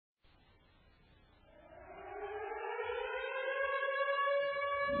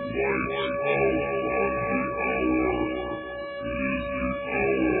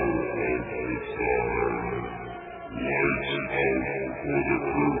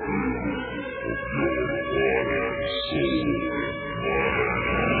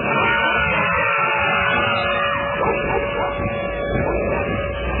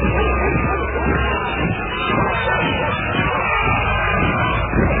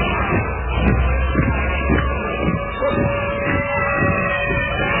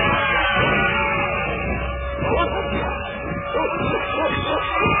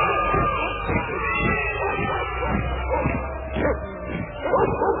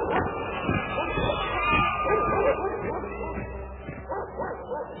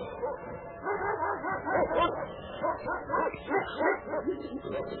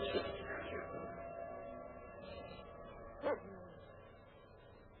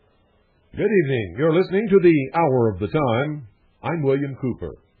Good evening. You're listening to the Hour of the Time. I'm William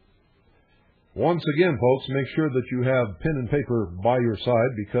Cooper. Once again, folks, make sure that you have pen and paper by your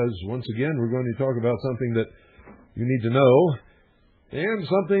side, because once again we're going to talk about something that you need to know, and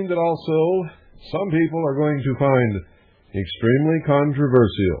something that also some people are going to find extremely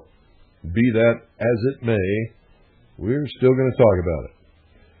controversial. Be that as it may, we're still going to talk about it.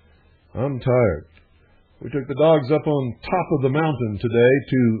 I'm tired. We took the dogs up on top of the mountain today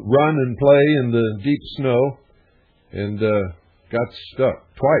to run and play in the deep snow, and got stuck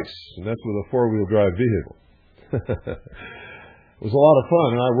twice, and that's with a four-wheel drive vehicle. It was a lot of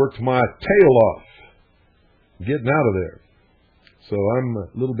fun, and I worked my tail off getting out of there. So I'm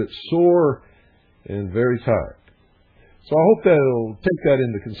a little bit sore and very tired. So I hope that you'll take that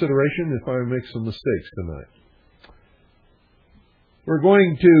into consideration if I make some mistakes tonight. We're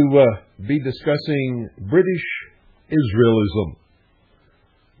going to be discussing British Israelism,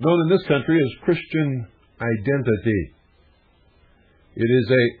 known in this country as Christian identity. It is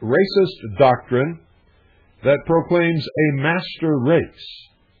a racist doctrine that proclaims a master race,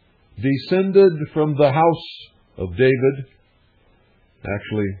 descended from the house of David,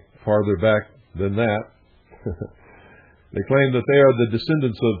 actually farther back than that. They claim that they are the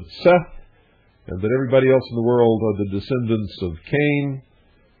descendants of Seth, and that everybody else in the world are the descendants of Cain.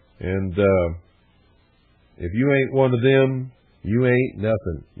 And if you ain't one of them, you ain't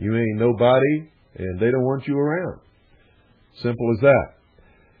nothing. You ain't nobody, and they don't want you around. Simple as that.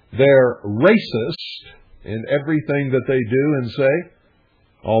 They're racist in everything that they do and say,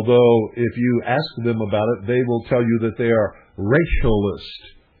 although if you ask them about it, they will tell you that they are racialist.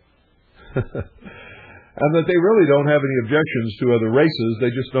 And that they really don't have any objections to other races, they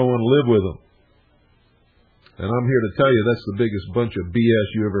just don't want to live with them. And I'm here to tell you that's the biggest bunch of BS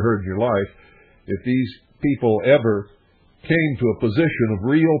you ever heard in your life. If these people ever came to a position of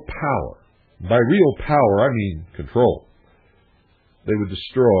real power, by real power I mean control, they would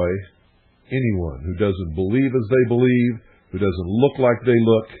destroy anyone who doesn't believe as they believe, who doesn't look like they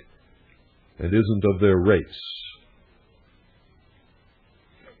look, and isn't of their race.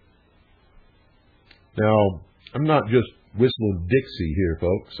 Now, I'm not just whistling Dixie here,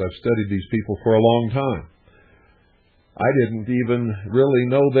 folks. I've studied these people for a long time. I didn't even really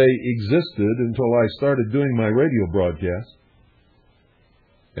know they existed until I started doing my radio broadcast.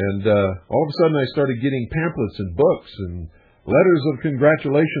 And all of a sudden I started getting pamphlets and books and letters of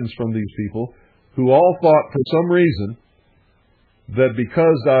congratulations from these people who all thought for some reason that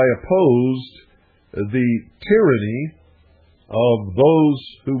because I opposed the tyranny of those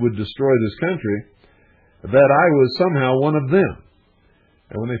who would destroy this country, that I was somehow one of them.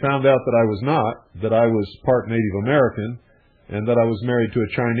 And when they found out that I was not, that I was part Native American, and that I was married to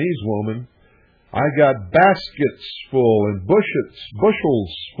a Chinese woman, I got baskets full and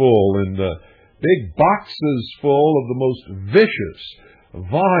bushels full and big boxes full of the most vicious,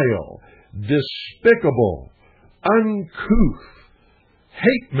 vile, despicable, uncouth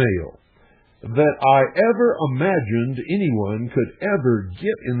hate mail that I ever imagined anyone could ever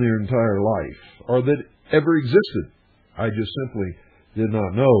get in their entire life, or that ever existed. I just simply did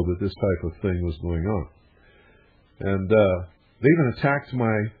not know that this type of thing was going on. And they even attacked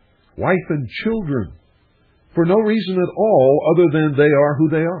my wife and children for no reason at all other than they are who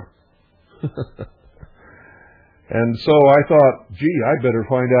they are. And so I thought, gee, I better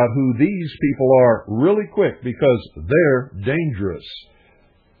find out who these people are really quick, because they're dangerous.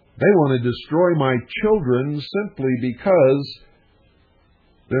 They want to destroy my children simply because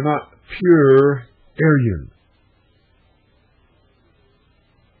they're not pure Aryan.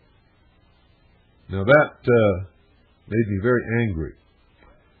 Now that made me very angry,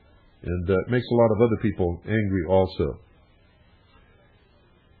 and it makes a lot of other people angry also.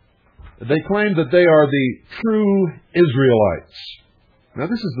 They claim that they are the true Israelites, Now,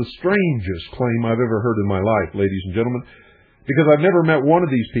 this is the strangest claim I've ever heard in my life, ladies and gentlemen, because I've never met one of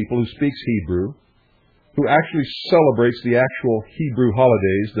these people who speaks Hebrew, who actually celebrates the actual Hebrew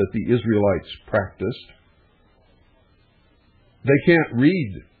holidays that the Israelites practiced. They can't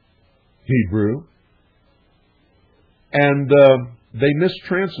read Hebrew, and they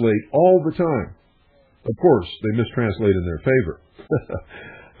mistranslate all the time. Of course, they mistranslate in their favor,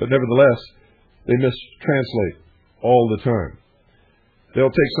 but nevertheless, they mistranslate all the time. They'll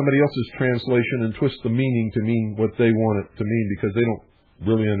take somebody else's translation and twist the meaning to mean what they want it to mean because they don't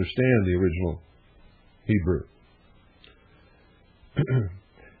really understand the original Hebrew.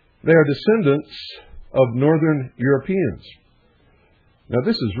 They are descendants of Northern Europeans. Now,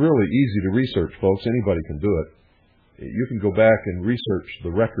 this is really easy to research, folks. Anybody can do it. You can go back and research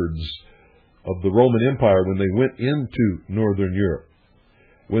the records of the Roman Empire when they went into Northern Europe,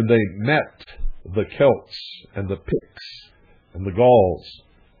 when they met the Celts and the Picts and the Gauls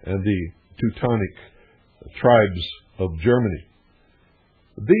and the Teutonic tribes of Germany.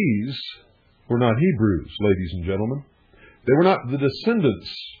 These were not Hebrews, ladies and gentlemen. They were not the descendants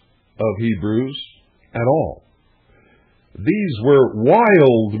of Hebrews at all. These were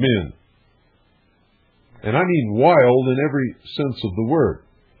wild men. And I mean wild in every sense of the word.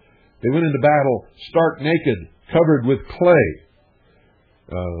 They went into battle stark naked, covered with clay.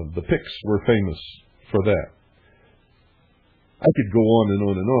 The Picts were famous for that. I could go on and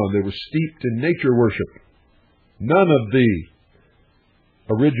on and on. They were steeped in nature worship. None of the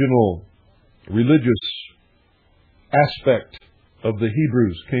original religious aspect of the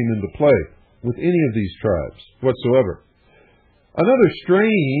Hebrews came into play with any of these tribes whatsoever. Another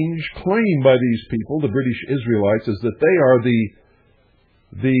strange claim by these people, the British Israelites, is that they are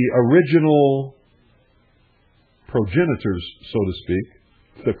the original progenitors, so to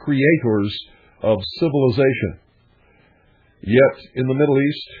speak, the creators of civilization. Yet in the Middle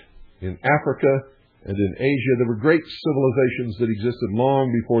East, in Africa, and in Asia, there were great civilizations that existed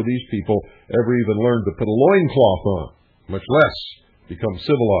long before these people ever even learned to put a loincloth on, much less become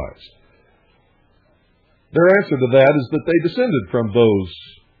civilized. Their answer to that is that they descended from those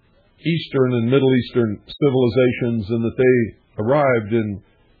Eastern and Middle Eastern civilizations and that they arrived in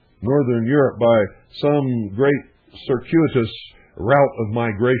Northern Europe by some great circuitous route of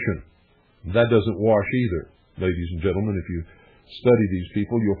migration. That doesn't wash either, ladies and gentlemen. If you study these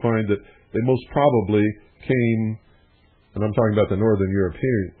people, you'll find that they most probably came, and I'm talking about the Northern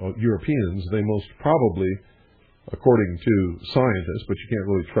Europeans, they most probably, according to scientists, but you can't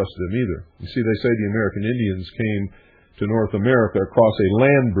really trust them either. You see, they say the American Indians came to North America across a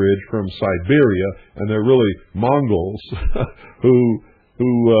land bridge from Siberia, and they're really Mongols who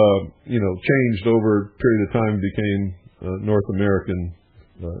changed over a period of time and became North American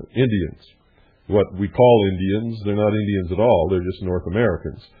Indians. What we call Indians, they're not Indians at all. They're just North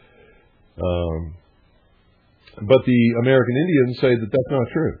Americans. But the American Indians say that that's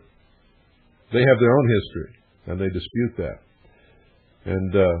not true. They have their own history, and they dispute that.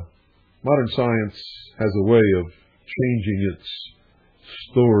 And modern science has a way of changing its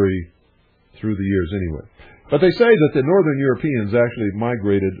story through the years anyway. But they say that the Northern Europeans actually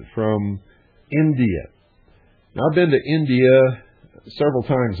migrated from India. Now, I've been to India several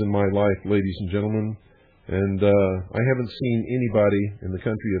times in my life, ladies and gentlemen, and I haven't seen anybody in the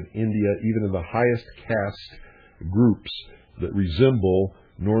country of India, even in the highest caste groups, that resemble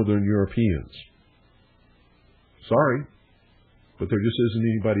Northern Europeans. Sorry, but there just isn't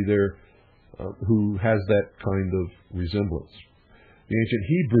anybody there who has that kind of resemblance. The ancient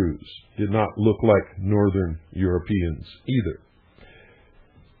Hebrews did not look like Northern Europeans either.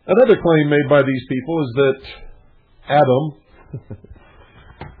 Another claim made by these people is that Adam,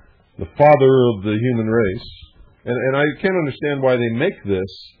 the father of the human race, and I can't understand why they make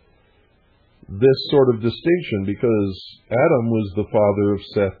this sort of distinction, because Adam was the father of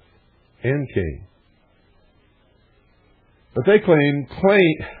Seth and Cain. But they claim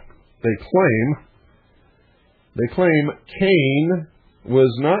Cain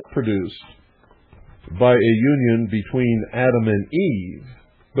was not produced by a union between Adam and Eve,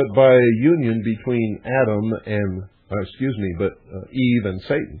 but by a union between Eve and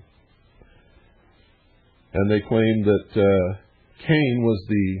Satan. And they claim that Cain was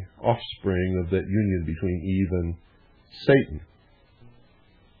the offspring of that union between Eve and Satan.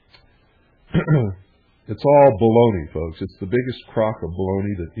 It's all baloney, folks. It's the biggest crock of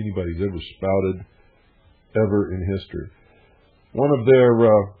baloney that anybody's ever spouted ever in history. One of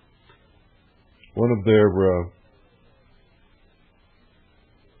their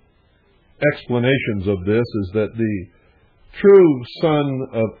explanations of this is that the true son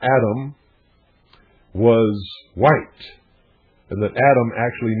of Adam was white, and that Adam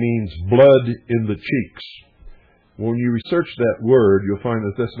actually means blood in the cheeks. When you research that word, you'll find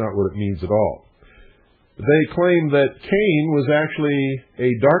that that's not what it means at all. They claim that Cain was actually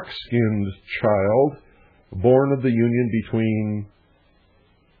a dark-skinned child born of the union between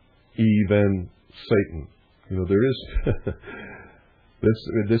Eve and Satan. You know, there is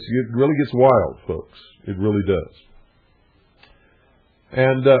this really gets wild, folks. It really does.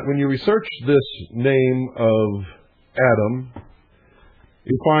 And when you research this name of Adam,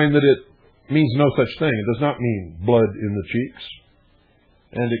 you find that it means no such thing. It does not mean blood in the cheeks.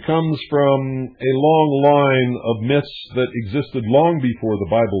 And it comes from a long line of myths that existed long before the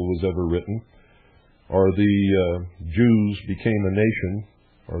Bible was ever written, or the Jews became a nation,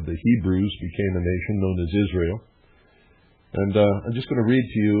 or the Hebrews became a nation known as Israel. And I'm just going to read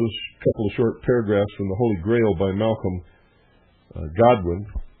to you a couple of short paragraphs from the Holy Grail by Malcolm Godwin,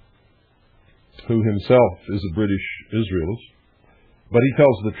 who himself is a British Israelist, but he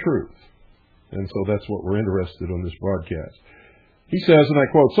tells the truth. And so that's what we're interested in on this broadcast. He says, and I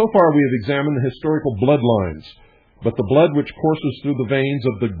quote, "So far we have examined the historical bloodlines, but the blood which courses through the veins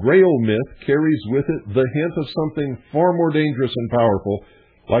of the Grail myth carries with it the hint of something far more dangerous and powerful,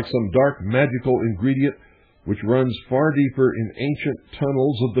 like some dark magical ingredient which runs far deeper in ancient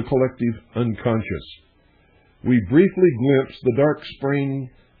tunnels of the collective unconscious. We briefly glimpse the dark spring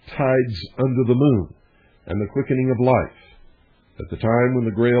tides under the moon and the quickening of life. At the time when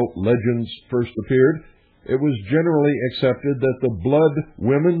the Grail legends first appeared, it was generally accepted that the blood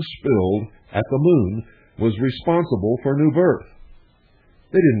women spilled at the moon was responsible for new birth.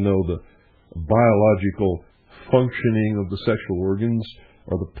 They didn't know the biological functioning of the sexual organs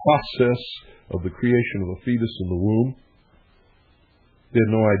or the process of the creation of a fetus in the womb. They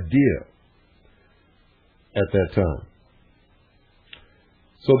had no idea at that time.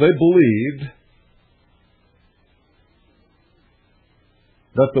 So they believed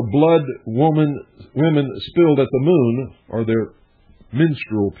that the blood women spilled at the moon, or their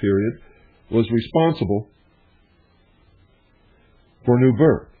menstrual period, was responsible for new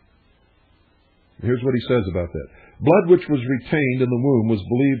birth. Here's what he says about that. Blood which was retained in the womb was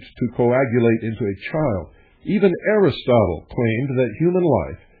believed to coagulate into a child. Even Aristotle claimed that human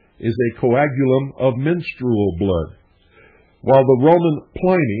life is a coagulum of menstrual blood, while the Roman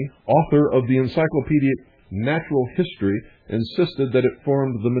Pliny, author of the Encyclopedic Natural History, insisted that it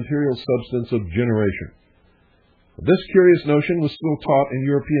formed the material substance of generation. This curious notion was still taught in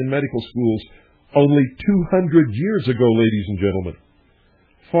European medical schools only 200 years ago, ladies and gentlemen.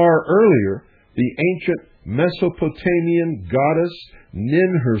 Far earlier, the ancient Mesopotamian goddess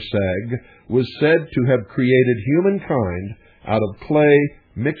Ninhursag was said to have created humankind out of clay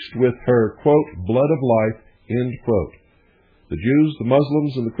mixed with her, quote, blood of life, end quote. The Jews, the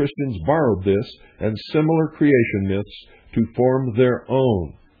Muslims, and the Christians borrowed this and similar creation myths to form their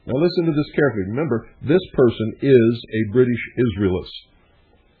own. Now listen to this carefully. Remember, this person is a British Israelist.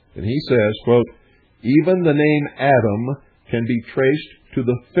 And he says, quote, even the name Adam can be traced to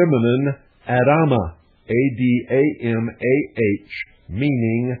the feminine Adama, A-D-A-M-A-H,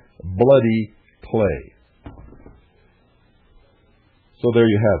 meaning bloody clay. So there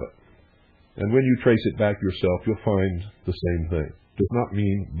you have it. And when you trace it back yourself, you'll find the same thing. It does not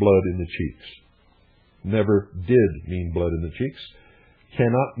mean blood in the cheeks. Never did mean blood in the cheeks.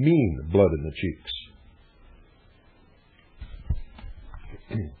 Cannot mean blood in the cheeks.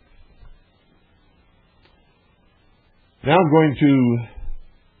 Now I'm going to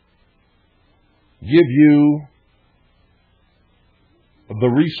give you the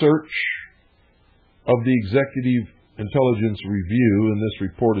research of the Executive Intelligence Review, and this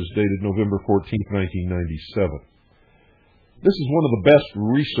report is dated November 14, 1997. This is one of the best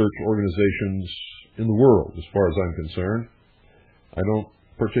research organizations in the world, as far as I'm concerned. I don't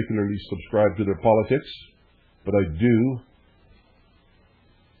particularly subscribe to their politics, but I do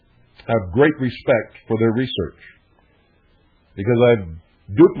have great respect for their research, because I've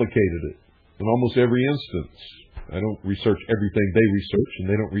duplicated it in almost every instance. I don't research everything they research, and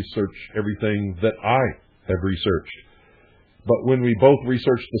they don't research everything that I have researched. But when we both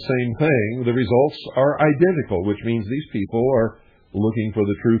research the same thing, the results are identical, which means these people are looking for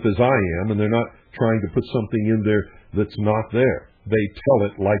the truth as I am, and they're not trying to put something in there that's not there. They tell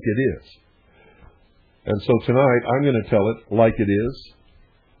it like it is. And so tonight, I'm going to tell it like it is.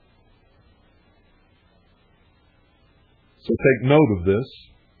 So take note of this.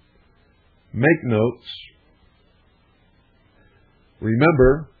 Make notes.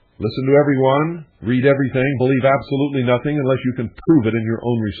 Remember, listen to everyone, read everything, believe absolutely nothing unless you can prove it in your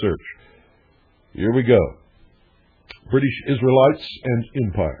own research. Here we go. British Israelites and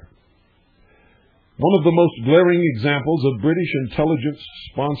Empire. One of the most glaring examples of British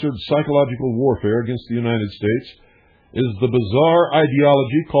intelligence-sponsored psychological warfare against the United States is the bizarre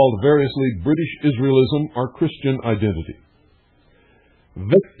ideology called variously British Israelism or Christian identity.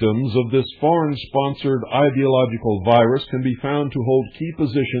 Victims of this foreign-sponsored ideological virus can be found to hold key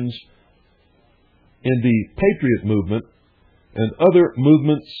positions in the Patriot movement and other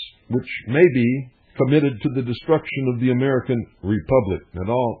movements which may be committed to the destruction of the American Republic. Not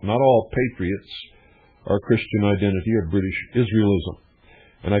all patriots are Christian identity or British Israelism.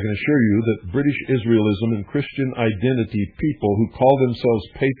 And I can assure you that British Israelism and Christian identity people who call themselves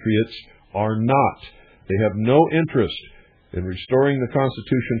patriots are not. They have no interest in restoring the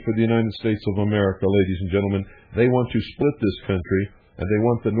Constitution for the United States of America, ladies and gentlemen. They want to split this country, and they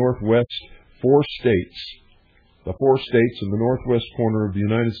want the Northwest the four states in the northwest corner of the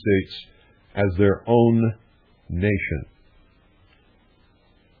United States as their own nation.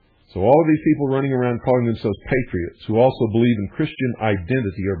 So all of these people running around calling themselves patriots, who also believe in Christian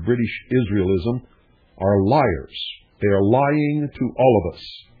identity or British Israelism, are liars. They are lying to all of us.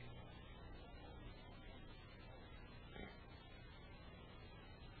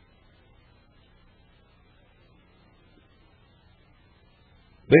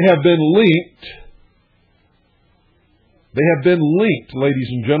 They have been linked, ladies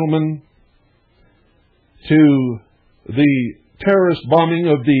and gentlemen, to the terrorist bombing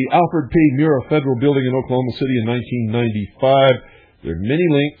of the Alfred P. Murrah Federal Building in Oklahoma City in 1995. There are many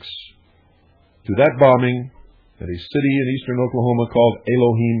links to that bombing at a city in eastern Oklahoma called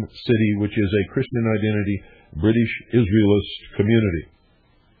Elohim City, which is a Christian identity British Israelist community.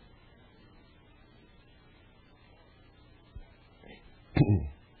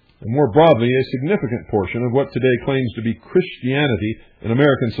 And more broadly, a significant portion of what today claims to be Christianity in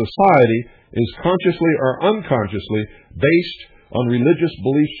American society is consciously or unconsciously based on religious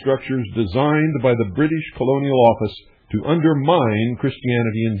belief structures designed by the British colonial office to undermine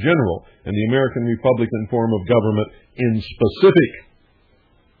Christianity in general and the American Republican form of government in specific.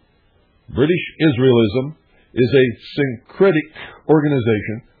 British Israelism is a syncretic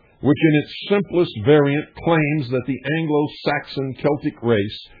organization which in its simplest variant claims that the Anglo-Saxon Celtic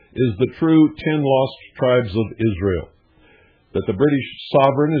race is the true 10 lost tribes of Israel, that the British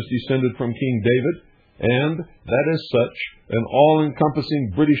sovereign is descended from King David, and that as such, an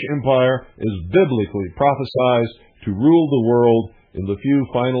all-encompassing British Empire is biblically prophesied to rule the world in the few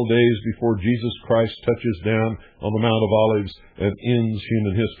final days before Jesus Christ touches down on the Mount of Olives and ends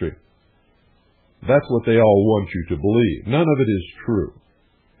human history. That's what they all want you to believe. None of it is true.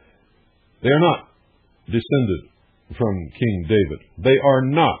 They are not descended from King David. They are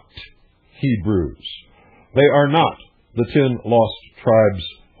not Hebrews. They are not the 10 lost tribes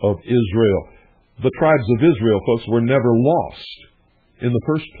of Israel. The tribes of Israel, folks, were never lost in the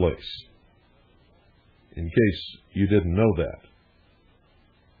first place, in case you didn't know that.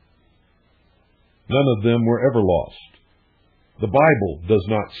 None of them were ever lost. The Bible does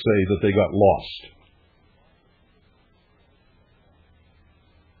not say that they got lost.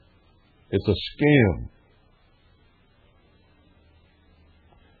 It's a scam.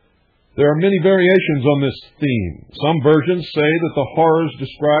 There are many variations on this theme. Some versions say that the horrors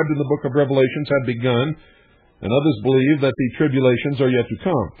described in the book of Revelations have begun, and others believe that the tribulations are yet to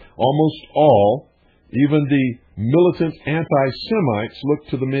come. Almost all, even the militant anti-Semites, looked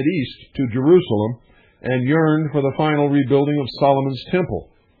to the Mideast, to Jerusalem, and yearned for the final rebuilding of Solomon's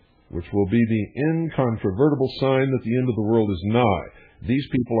temple, which will be the incontrovertible sign that the end of the world is nigh. These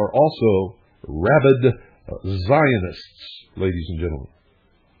people are also rabid Zionists, ladies and gentlemen.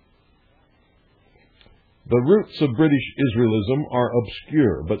 The roots of British Israelism are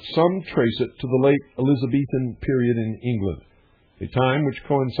obscure, but some trace it to the late Elizabethan period in England, a time which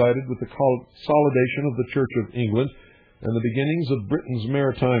coincided with the consolidation of the Church of England and the beginnings of Britain's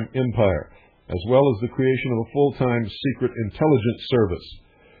maritime empire, as well as the creation of a full-time secret intelligence service.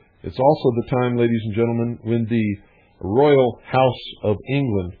 It's also the time, ladies and gentlemen, when the Royal House of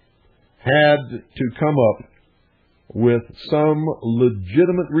England had to come up with some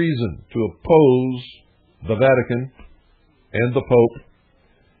legitimate reason to oppose the Vatican and the Pope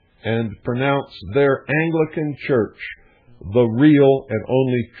and pronounce their Anglican Church the real and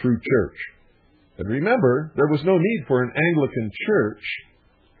only true church. And remember, there was no need for an Anglican church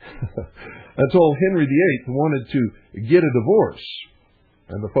until Henry VIII wanted to get a divorce,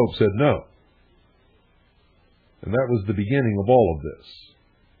 and the Pope said no. And that was the beginning of all of this.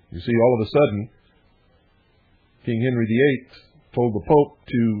 You see, all of a sudden, King Henry VIII told the Pope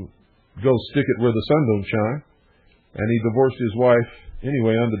to go stick it where the sun don't shine, and he divorced his wife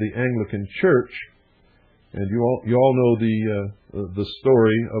anyway under the Anglican Church. And you all know the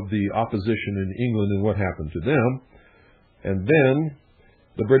story of the opposition in England and what happened to them. And then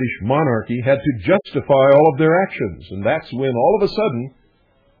the British monarchy had to justify all of their actions. And that's when all of a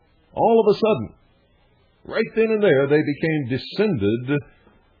sudden, right then and there, they became descended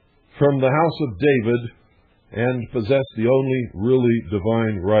from the house of David and possessed the only really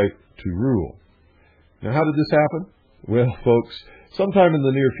divine right to rule. Now, how did this happen? Well, folks, sometime in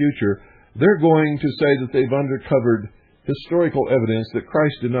the near future, they're going to say that they've uncovered historical evidence that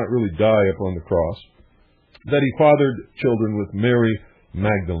Christ did not really die upon the cross, that he fathered children with Mary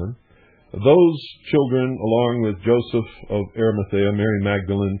Magdalene. Those children, along with Joseph of Arimathea, Mary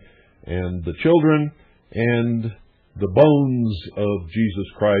Magdalene, and the children and the bones of Jesus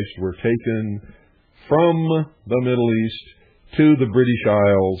Christ were taken from the Middle East to the British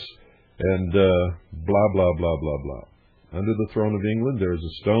Isles and blah, blah, blah, blah, blah. Under the throne of England, there is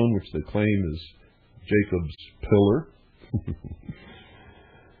a stone which they claim is Jacob's pillar.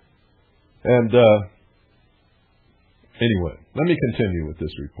 And anyway, let me continue with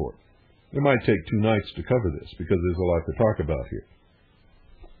this report. It might take 2 nights to cover this because there's a lot to talk about here.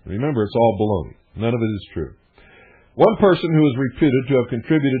 Remember, it's all baloney. None of it is true. One person who is reputed to have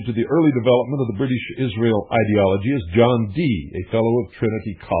contributed to the early development of the British Israel ideology is John Dee, a fellow of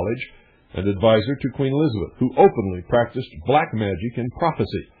Trinity College and advisor to Queen Elizabeth, who openly practiced black magic and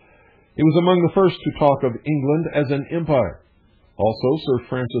prophecy. He was among the first to talk of England as an empire. Also, Sir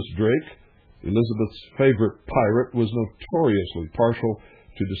Francis Drake, Elizabeth's favorite pirate, was notoriously partial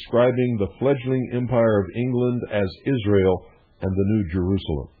to describing the fledgling empire of England as Israel and the New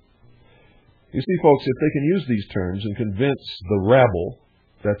Jerusalem. You see, folks, if they can use these terms and convince the rabble,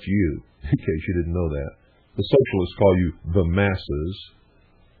 that's you, in case you didn't know that. The socialists call you the masses.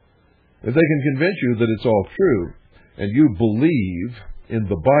 If they can convince you that it's all true and you believe in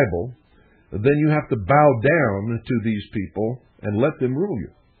the Bible, then you have to bow down to these people and let them rule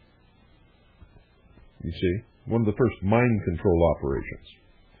you. You see, one of the first mind control operations.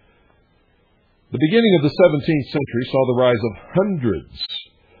 The beginning of the 17th century saw the rise of hundreds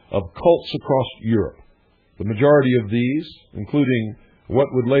of cults across Europe. The majority of these, including what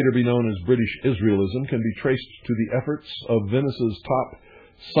would later be known as British Israelism, can be traced to the efforts of Venice's top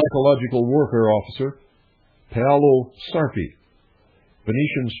psychological warfare officer, Paolo Sarpi.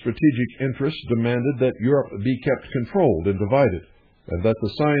 Venetian strategic interests demanded that Europe be kept controlled and divided, and that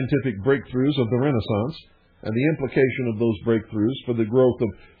the scientific breakthroughs of the Renaissance and the implication of those breakthroughs for the growth of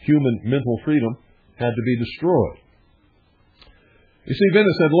human mental freedom had to be destroyed. You see,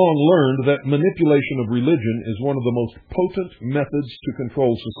 Venice had long learned that manipulation of religion is one of the most potent methods to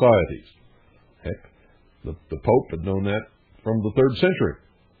control societies. Heck, the Pope had known that from the 3rd century,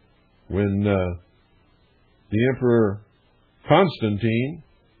 when the Emperor Constantine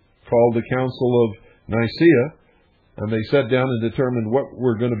called the Council of Nicaea, and they sat down and determined what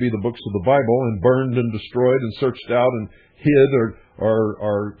were going to be the books of the Bible, and burned and destroyed and searched out and hid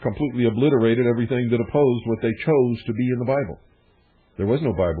or completely obliterated everything that opposed what they chose to be in the Bible. There was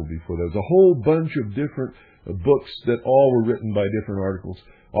no Bible before. There was a whole bunch of different books that all were written by different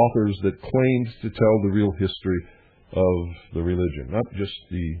authors that claimed to tell the real history of the religion. Not just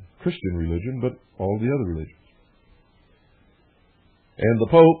the Christian religion, but all the other religions. And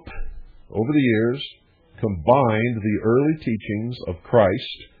the Pope, over the years, combined the early teachings of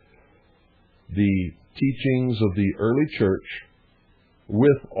Christ, the teachings of the early church,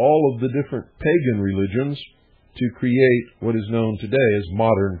 with all of the different pagan religions to create what is known today as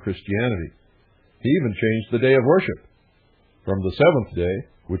modern Christianity. He even changed the day of worship from the 7th day,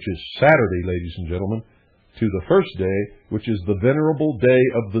 which is Saturday, ladies and gentlemen, to the 1st day, which is the venerable day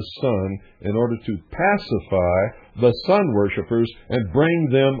of the sun, in order to pacify the sun worshippers and bring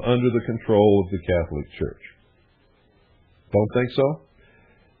them under the control of the Catholic Church. Don't think so?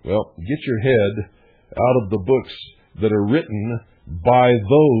 Well, get your head out of the books that are written by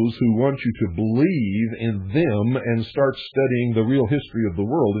those who want you to believe in them and start studying the real history of the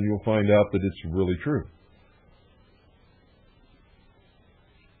world, and you'll find out that it's really true.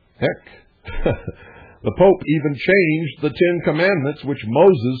 Heck, the Pope even changed the 10 Commandments, which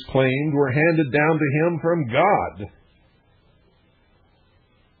Moses claimed were handed down to him from God.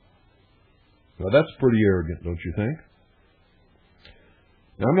 Now, that's pretty arrogant, don't you think?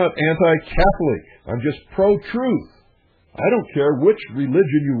 Now, I'm not anti-Catholic. I'm just pro-truth. I don't care which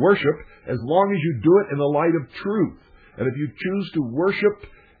religion you worship, as long as you do it in the light of truth. And if you choose to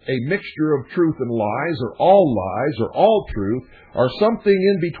worship a mixture of truth and lies, or all truth, or something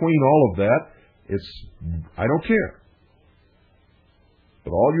in between all of that, I don't care.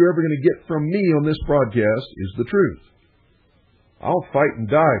 But all you're ever going to get from me on this broadcast is the truth. I'll fight and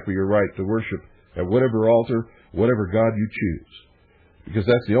die for your right to worship at whatever altar, whatever God you choose. Because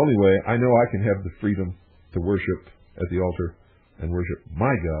that's the only way I know I can have the freedom to worship at the altar and worship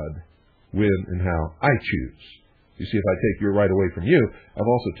my God when and how I choose. You see, if I take your right away from you, I've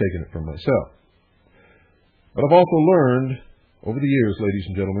also taken it from myself. But I've also learned over the years, ladies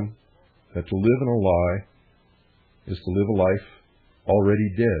and gentlemen, that to live in a lie is to live a life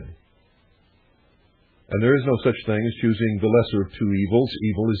already dead. And there is no such thing as choosing the lesser of two evils.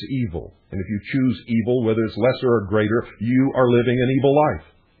 Evil is evil. And if you choose evil, whether it's lesser or greater, you are living an evil life.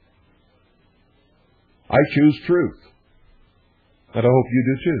 I choose truth. And I hope you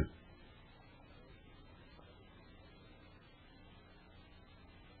do too.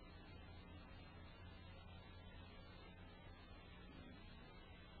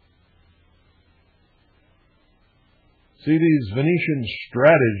 See, these Venetian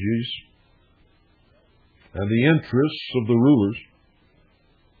strategies and the interests of the rulers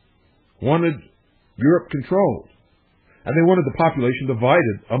wanted Europe controlled. And they wanted the population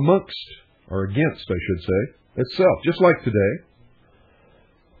divided amongst, or against, I should say, itself, just like today.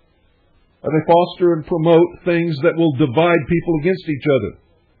 And they foster and promote things that will divide people against each other.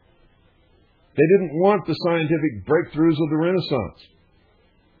 They didn't want the scientific breakthroughs of the Renaissance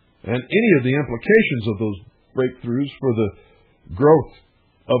and any of the implications of those breakthroughs for the growth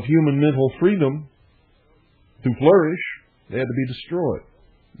of human mental freedom to flourish. They had to be destroyed.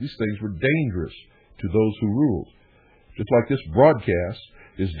 These things were dangerous to those who ruled. Just like this broadcast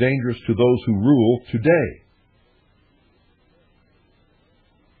is dangerous to those who rule today.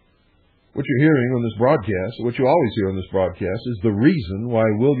 What you're hearing on this broadcast, what you always hear on this broadcast, is the reason why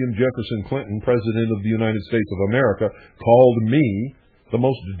William Jefferson Clinton, President of the United States of America, called me the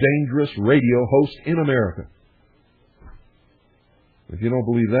most dangerous radio host in America. If you don't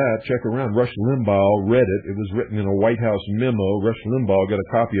believe that, check around. Rush Limbaugh read it. It was written in a White House memo. Rush Limbaugh got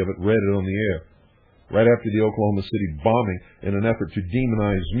a copy of it, read it on the air, right after the Oklahoma City bombing, in an effort to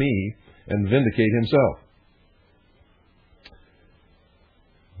demonize me and vindicate himself.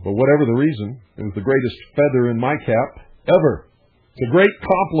 But whatever the reason, it was the greatest feather in my cap ever. It's a great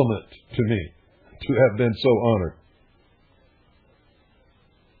compliment to me to have been so honored.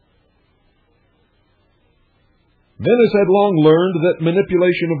 Venice had long learned that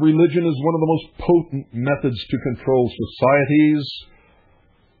manipulation of religion is one of the most potent methods to control societies.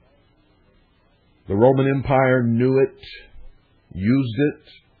 The Roman Empire knew it, used it.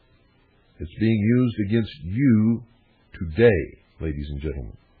 It's being used against you today, ladies and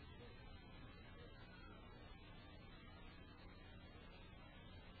gentlemen.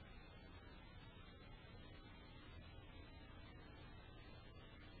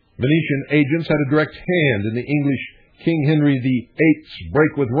 Venetian agents had a direct hand in the English King Henry VIII's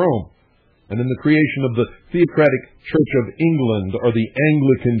break with Rome, and in the creation of the Theocratic Church of England, or the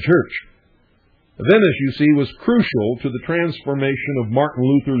Anglican Church. Venice, you see, was crucial to the transformation of Martin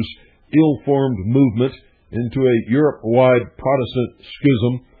Luther's ill-formed movement into a Europe-wide Protestant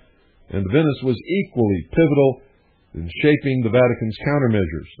schism, and Venice was equally pivotal in shaping the Vatican's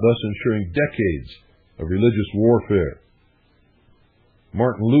countermeasures, thus ensuring decades of religious warfare.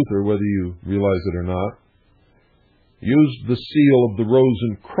 Martin Luther, whether you realize it or not, used the seal of the Rose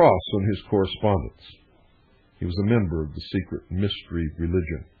and Cross on his correspondence. He was a member of the secret mystery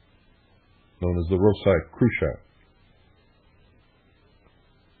religion known as the Rosicrucian.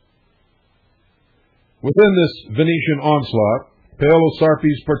 Within this Venetian onslaught, Paolo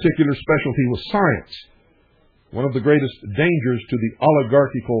Sarpi's particular specialty was science. One of the greatest dangers to the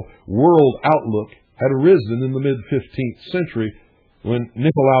oligarchical world outlook had arisen in the mid-15th century when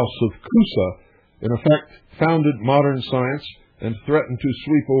Nicolaus of Cusa, in effect, founded modern science and threatened to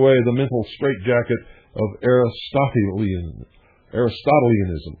sweep away the mental straitjacket of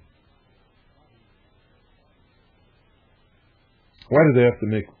Aristotelianism. Why do they have to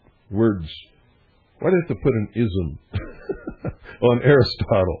make words? Why do they have to put an ism on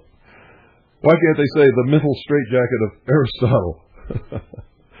Aristotle? Why can't they say the mental straitjacket of Aristotle?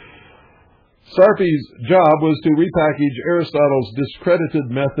 Sarpi's job was to repackage Aristotle's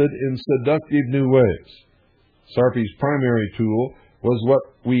discredited method in seductive new ways. Sarpi's primary tool was what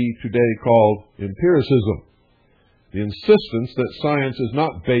we today call empiricism, the insistence that science is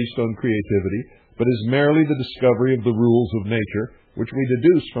not based on creativity, but is merely the discovery of the rules of nature, which we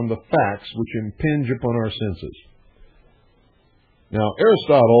deduce from the facts which impinge upon our senses. Now,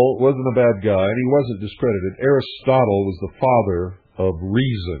 Aristotle wasn't a bad guy, and he wasn't discredited. Aristotle was the father of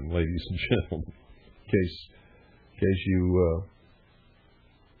reason, ladies and gentlemen, in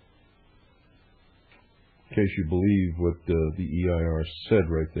case you believe what the EIR said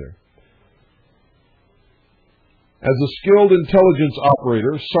right there. As a skilled intelligence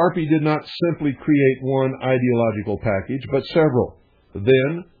operator, Sarpi did not simply create one ideological package, but several.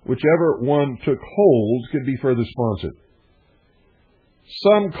 Then, whichever one took hold could be further sponsored.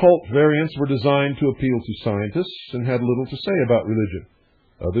 Some cult variants were designed to appeal to scientists and had little to say about religion.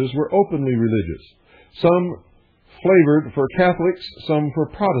 Others were openly religious. Some flavored for Catholics, some for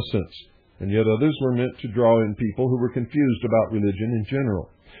Protestants, and yet others were meant to draw in people who were confused about religion in general.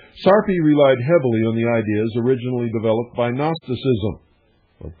 Sarpi relied heavily on the ideas originally developed by Gnosticism.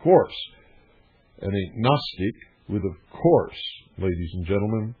 Of course, and a Gnostic would, of course, ladies and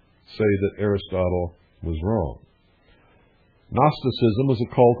gentlemen, say that Aristotle was wrong. Gnosticism was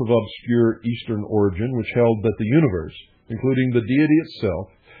a cult of obscure Eastern origin which held that the universe, including the deity itself,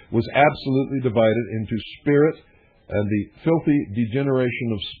 was absolutely divided into spirit and the filthy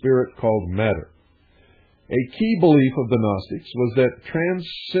degeneration of spirit called matter. A key belief of the Gnostics was that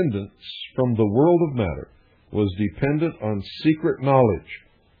transcendence from the world of matter was dependent on secret knowledge.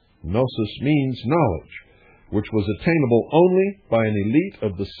 Gnosis means knowledge, which was attainable only by an elite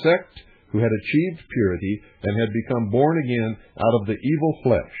of the sect who had achieved purity and had become born again out of the evil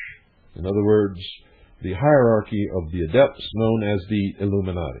flesh. In other words, the hierarchy of the adepts known as the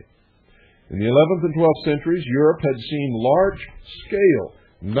Illuminati. In the 11th and 12th centuries, Europe had seen large-scale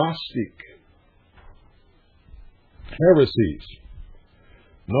Gnostic heresies,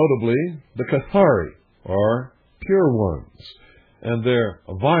 notably the Cathari, or pure ones, and their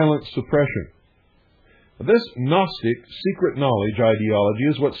violent suppression. This Gnostic secret knowledge ideology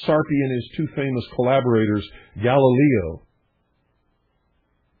is what Sarpi and his two famous collaborators, Galileo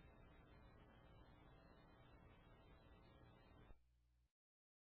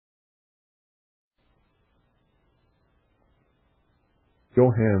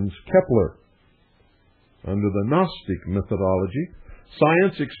Johannes Kepler. Under the Gnostic methodology,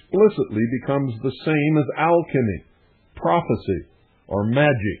 science explicitly becomes the same as alchemy, prophecy, or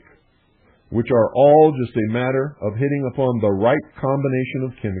magic, which are all just a matter of hitting upon the right combination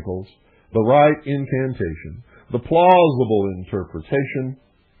of chemicals, the right incantation, the plausible interpretation,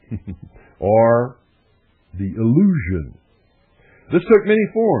 or the illusion. This took many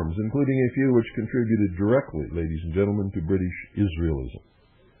forms, including a few which contributed directly, ladies and gentlemen, to British Israelism.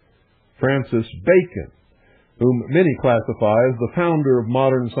 Francis Bacon, whom many classify as the founder of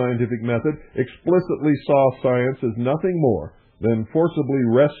modern scientific method, explicitly saw science as nothing more than forcibly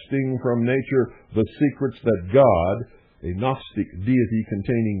wresting from nature the secrets that God, a Gnostic deity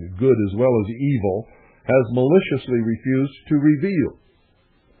containing good as well as evil, has maliciously refused to reveal.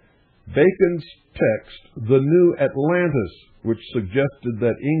 Bacon's text, The New Atlantis, which suggested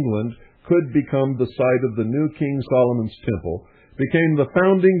that England could become the site of the new King Solomon's Temple, became the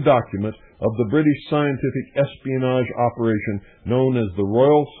founding document of the British scientific espionage operation known as the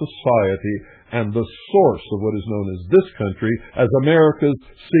Royal Society and the source of what is known as this country as America's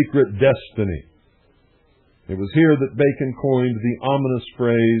secret destiny. It was here that Bacon coined the ominous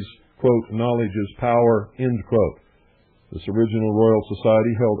phrase, quote, knowledge is power, end quote. This original Royal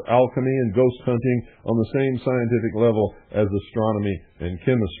Society held alchemy and ghost hunting on the same scientific level as astronomy and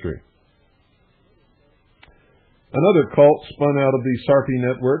chemistry. Another cult spun out of the Sarpi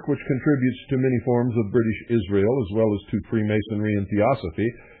network, which contributes to many forms of British Israel as well as to Freemasonry and Theosophy,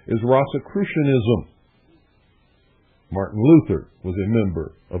 is Rosicrucianism. Martin Luther was a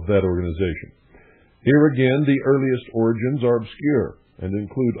member of that organization. Here again, the earliest origins are obscure and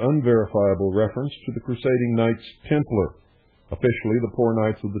include unverifiable reference to the crusading Knights Templar, officially the Poor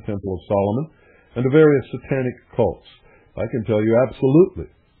Knights of the Temple of Solomon, and to various satanic cults. I can tell you absolutely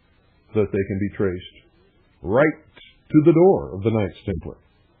that they can be traced right to the door of the Knights Templar.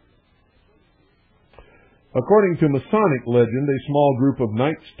 According to Masonic legend, a small group of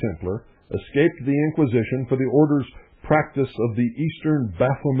Knights Templar escaped the Inquisition for the order's practice of the Eastern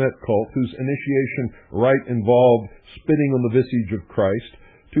Baphomet cult, whose initiation rite involved spitting on the visage of Christ,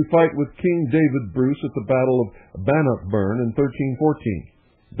 to fight with King David Bruce at the Battle of Bannockburn in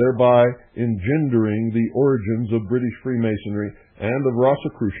 1314, thereby engendering the origins of British Freemasonry and of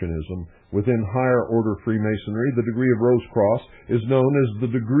Rosicrucianism. Within higher order Freemasonry, the degree of Rose-Cross is known as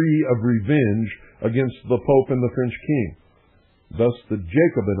the degree of revenge against the Pope and the French king. Thus, the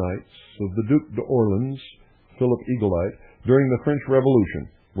Jacobinites of the Duc d'Orleans, Philip Eaglite, during the French Revolution,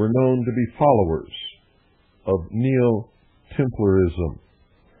 were known to be followers of Neo-Templarism.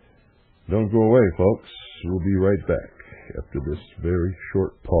 Don't go away, folks. We'll be right back after this very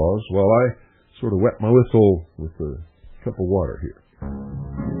short pause while I sort of wet my whistle with a cup of water here.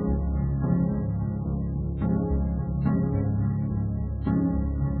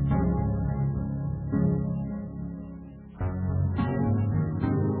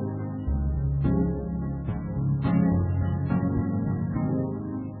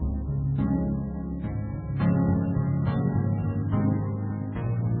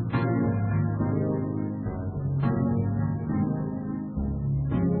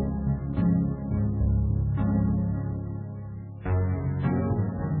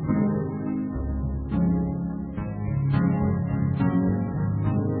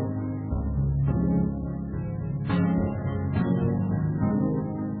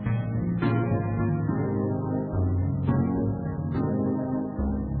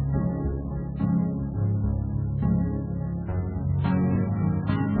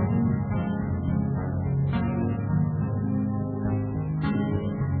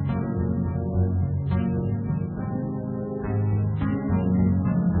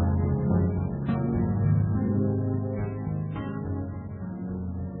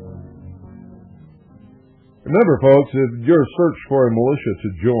 Remember, folks, if you're search for a militia to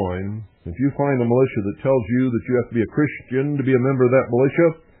join, if you find a militia that tells you that you have to be a Christian to be a member of that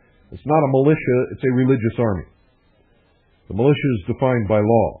militia, it's not a militia, it's a religious army. The militia is defined by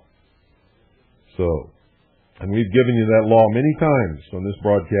law. And we've given you that law many times on this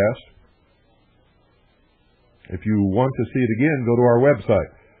broadcast. If you want to see it again, go to our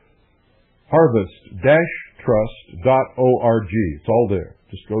website, harvest-trust.org. It's all there.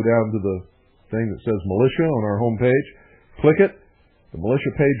 Just go down to the thing that says militia on our homepage. Click it. The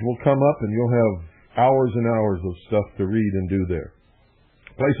militia page will come up, and you'll have hours and hours of stuff to read and do there.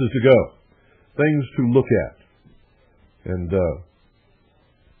 Places to go. Things to look at. And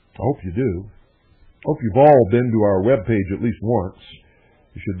I hope you do. I hope you've all been to our webpage at least once.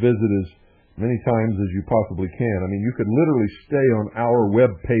 You should visit as many times as you possibly can. I mean, you could literally stay on our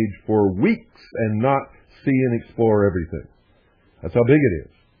webpage for weeks and not see and explore everything. That's how big it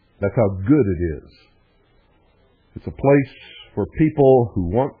is. That's how good it is. It's a place for people who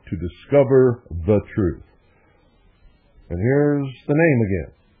want to discover the truth. And here's the name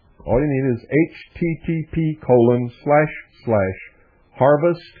again. All you need is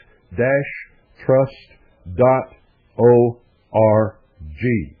http://harvest-trust.org.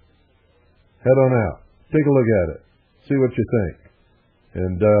 Head on out. Take a look at it. See what you think.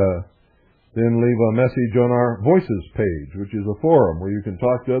 And then leave a message on our Voices page, which is a forum where you can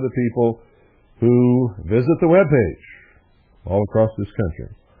talk to other people who visit the webpage all across this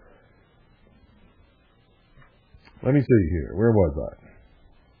country. Let me see here. Where was I?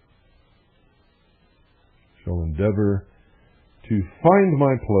 Shall endeavor to find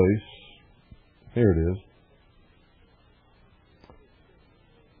my place. Here it is.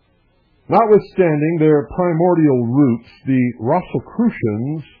 Notwithstanding their primordial roots, the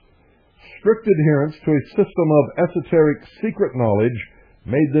Rosicrucians' strict adherence to a system of esoteric secret knowledge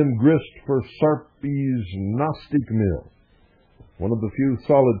made them grist for Sarpi's Gnostic mill. One of the few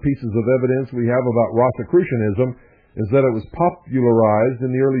solid pieces of evidence we have about Rosicrucianism is that it was popularized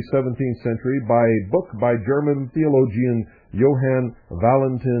in the early 17th century by a book by German theologian Johann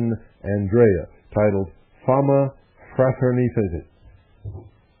Valentin Andrea titled Fama Fraternitatis.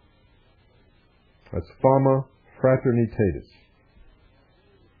 That's Fama Fraternitatis.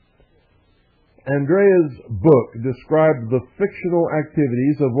 Andrea's book described the fictional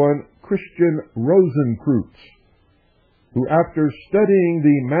activities of one Christian Rosenkreutz, who after studying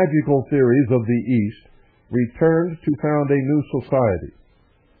the magical theories of the East, returned to found a new society.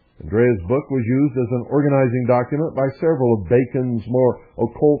 Andrea's book was used as an organizing document by several of Bacon's more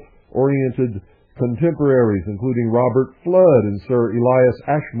occult-oriented contemporaries, including Robert Flood and Sir Elias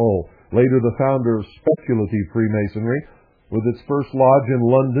Ashmole, later the founder of speculative Freemasonry, with its first lodge in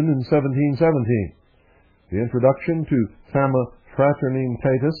London in 1717. The introduction to Fama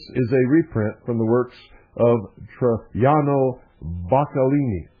Fraternitatis is a reprint from the works of Traiano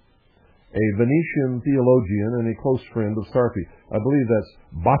Boccalini, a Venetian theologian and a close friend of Sarpi. I believe that's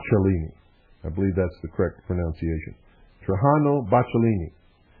Boccalini. I believe that's the correct pronunciation. Traiano Boccalini,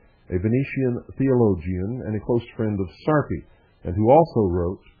 a Venetian theologian and a close friend of Sarpi, and who also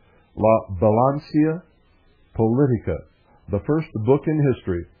wrote La Bilancia Politica, the first book in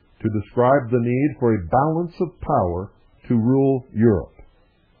history to describe the need for a balance of power to rule Europe.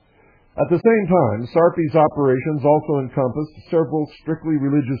 At the same time, Sarpi's operations also encompassed several strictly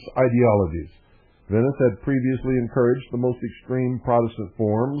religious ideologies. Venice had previously encouraged the most extreme Protestant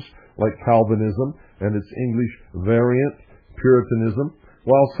forms, like Calvinism and its English variant, Puritanism,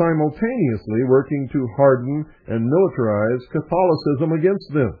 while simultaneously working to harden and militarize Catholicism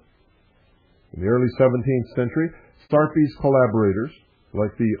against them. In the early 17th century, Sarpi's collaborators,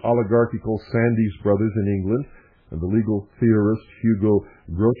 like the oligarchical Sandys brothers in England and the legal theorist Hugo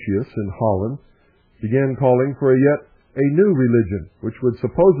Grotius in Holland, began calling for a new religion, which would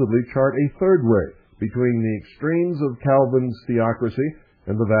supposedly chart a third way between the extremes of Calvin's theocracy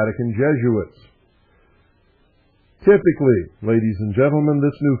and the Vatican Jesuits. Typically, ladies and gentlemen,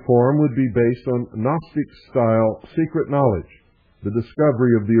 this new form would be based on Gnostic-style secret knowledge, the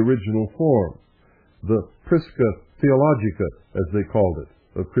discovery of the original form, the Prisca Theologica, as they called it,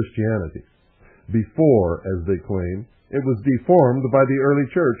 of Christianity, before, as they claim, it was deformed by the early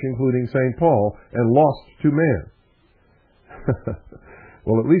church, including St. Paul, and lost to man.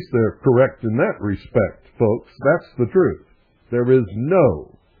 Well, at least they're correct in that respect, folks. That's the truth. There is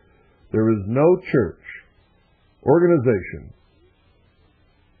no church, organization,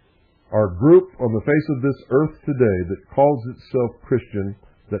 or group on the face of this earth today that calls itself Christian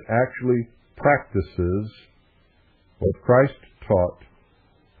that actually practices what Christ taught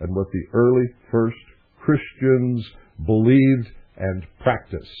and what the early first Christians believed and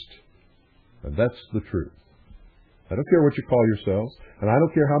practiced. And that's the truth. I don't care what you call yourselves, and I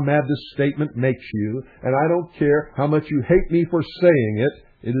don't care how mad this statement makes you, and I don't care how much you hate me for saying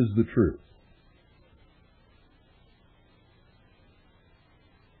it. It is the truth.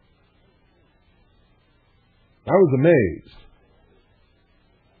 I was amazed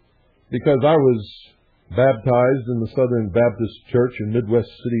because I was baptized in the Southern Baptist Church in Midwest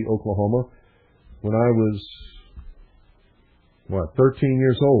City, Oklahoma, when I was, 13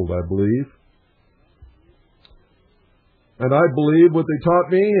 years old, I believe. And I believed what they taught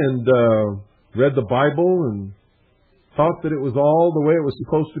me and read the Bible and thought that it was all the way it was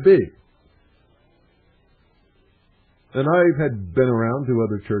supposed to be. And I had been around to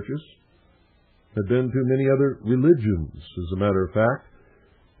other churches, had been to many other religions, as a matter of fact.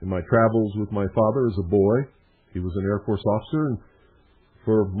 In my travels with my father as a boy, he was an Air Force officer, and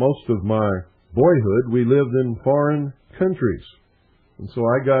for most of my boyhood, we lived in foreign countries. And so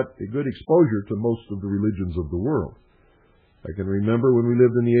I got a good exposure to most of the religions of the world. I can remember when we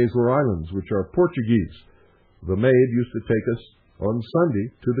lived in the Azores Islands, which are Portuguese. The maid used to take us on Sunday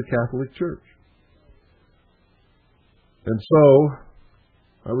to the Catholic Church. And so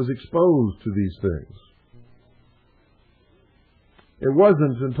I was exposed to these things. It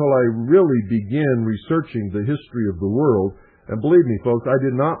wasn't until I really began researching the history of the world, and believe me, folks, I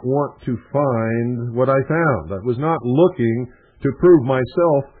did not want to find what I found. I was not looking to prove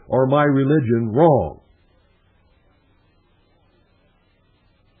myself or my religion wrong.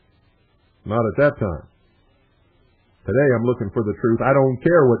 Not at that time. Today I'm looking for the truth. I don't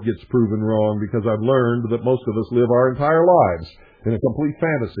care what gets proven wrong, because I've learned that most of us live our entire lives in a complete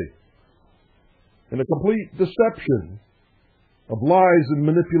fantasy, in a complete deception of lies and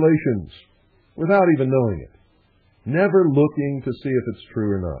manipulations without even knowing it, never looking to see if it's true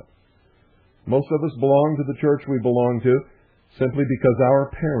or not. Most of us belong to the church we belong to simply because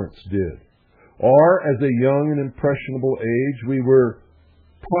our parents did, or as a young and impressionable age we were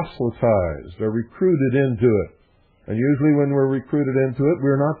proselytized or recruited into it. And usually when we're recruited into it,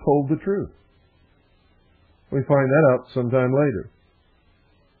 we're not told the truth. We find that out sometime later.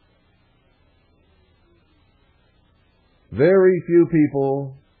 Very few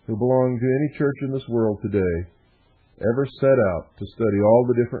people who belong to any church in this world today ever set out to study all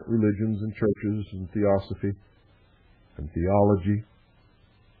the different religions and churches and theosophy and theology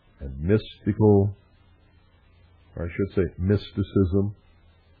and mystical, or I should say mysticism,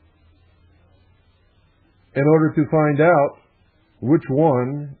 in order to find out which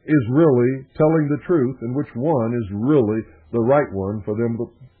one is really telling the truth and which one is really the right one for them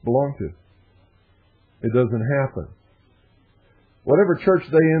to belong to. It doesn't happen. Whatever church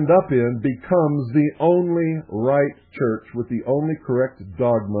they end up in becomes the only right church with the only correct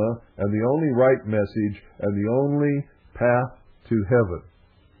dogma and the only right message and the only path to heaven.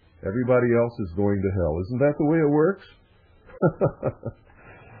 Everybody else is going to hell. Isn't that the way it works?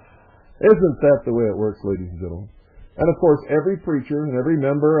 Isn't that the way it works, ladies and gentlemen? And of course, every preacher and every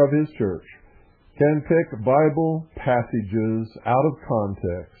member of his church can pick Bible passages out of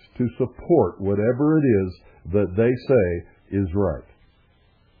context to support whatever it is that they say is right.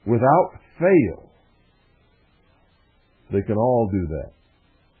 Without fail, they can all do that.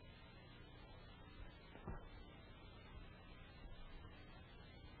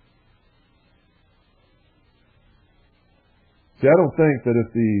 See, I don't think that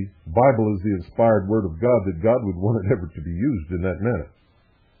if the Bible is the inspired Word of God, that God would want it ever to be used in that manner,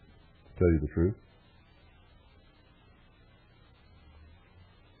 to tell you the truth.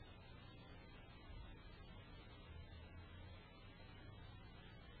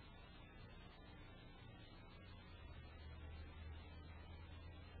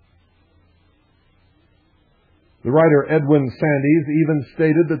 The writer Edwin Sandys even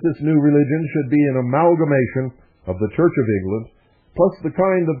stated that this new religion should be an amalgamation of the Church of England, plus the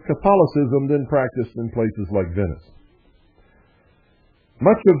kind of Catholicism then practiced in places like Venice.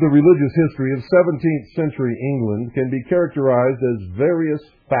 Much of the religious history of 17th century England can be characterized as various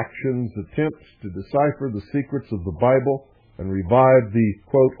factions' attempts to decipher the secrets of the Bible and revive the,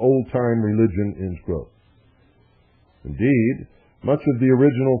 quote, old-time religion, end quote. Indeed, much of the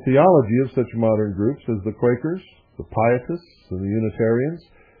original theology of such modern groups as the Quakers, the Pietists, and the Unitarians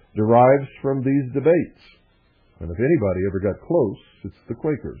derives from these debates. And if anybody ever got close, it's the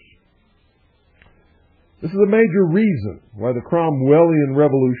Quakers. This is a major reason why the Cromwellian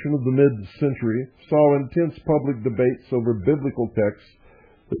Revolution of the mid-century saw intense public debates over biblical texts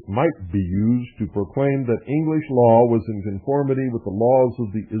that might be used to proclaim that English law was in conformity with the laws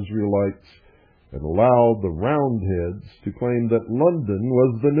of the Israelites, and allowed the Roundheads to claim that London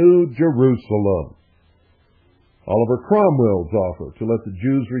was the new Jerusalem. Oliver Cromwell's offer to let the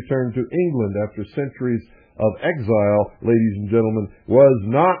Jews return to England after centuries of exile, ladies and gentlemen, was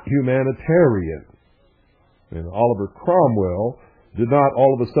not humanitarian. And Oliver Cromwell did not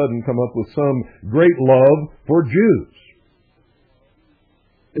all of a sudden come up with some great love for Jews.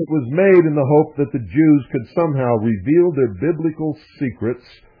 It was made in the hope that the Jews could somehow reveal their biblical secrets,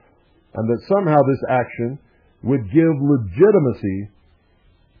 and that somehow this action would give legitimacy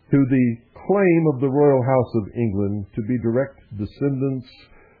to the claim of the royal house of England to be direct descendants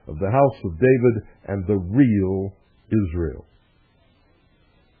of the house of David and the real Israel.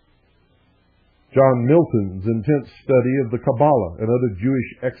 John Milton's intense study of the Kabbalah and other Jewish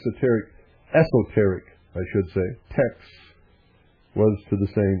esoteric texts was to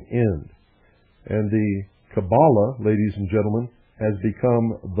the same end. And the Kabbalah, ladies and gentlemen, has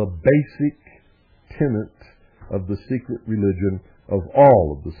become the basic tenet of the secret religion of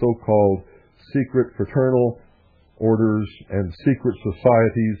all of the so-called secret fraternal orders and secret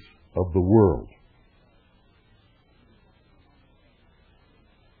societies of the world.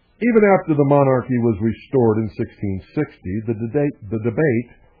 Even after the monarchy was restored in 1660, the debate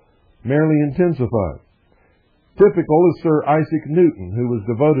merely intensified. Typical is Sir Isaac Newton, who was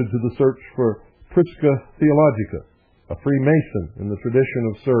devoted to the search for Prisca Theologica, a Freemason in the tradition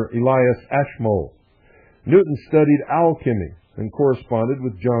of Sir Elias Ashmole. Newton studied alchemy and corresponded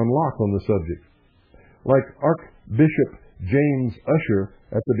with John Locke on the subject. Like Archbishop James Ussher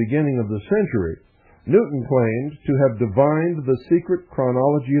at the beginning of the century, Newton claimed to have divined the secret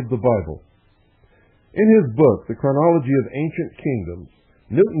chronology of the Bible. In his book, The Chronology of Ancient Kingdoms,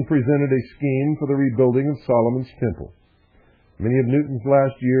 Newton presented a scheme for the rebuilding of Solomon's Temple. Many of Newton's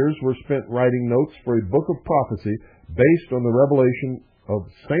last years were spent writing notes for a book of prophecy based on the revelation of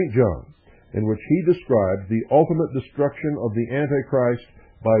St. John, in which he described the ultimate destruction of the Antichrist,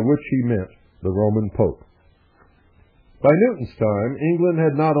 by which he meant the Roman Pope. By Newton's time, England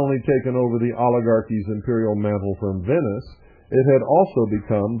had not only taken over the oligarchy's imperial mantle from Venice, it had also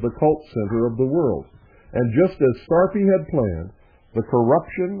become the cult center of the world. And just as Sarpi had planned, the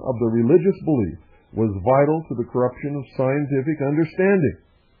corruption of the religious belief was vital to the corruption of scientific understanding.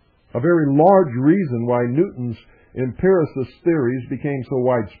 A very large reason why Newton's empiricist theories became so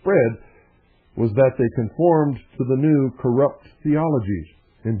widespread was that they conformed to the new corrupt theologies.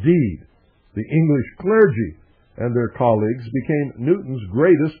 Indeed, the English clergy and their colleagues became Newton's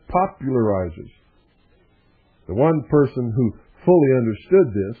greatest popularizers. The one person who fully understood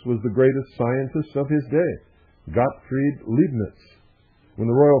this was the greatest scientist of his day, Gottfried Leibniz. When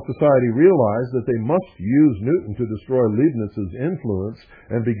the Royal Society realized that they must use Newton to destroy Leibniz's influence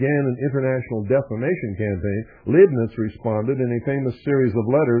and began an international defamation campaign, Leibniz responded in a famous series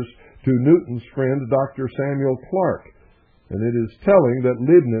of letters to Newton's friend Dr. Samuel Clarke. And it is telling that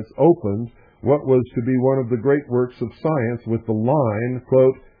Leibniz opened what was to be one of the great works of science with the line,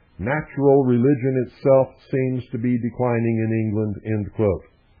 quote, "Natural religion itself seems to be declining in England," end quote.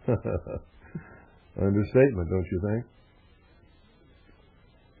 Understatement, don't you think?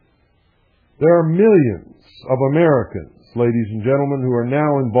 There are millions of Americans, ladies and gentlemen, who are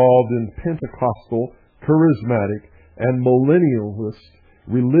now involved in Pentecostal, charismatic, and millennialist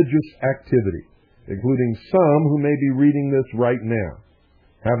religious activity, including some who may be reading this right now.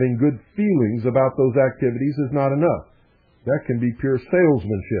 Having good feelings about those activities is not enough. That can be pure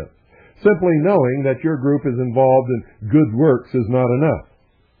salesmanship. Simply knowing that your group is involved in good works is not enough.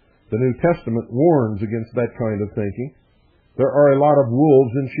 The New Testament warns against that kind of thinking. There are a lot of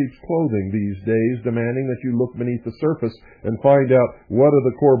wolves in sheep's clothing these days, demanding that you look beneath the surface and find out what are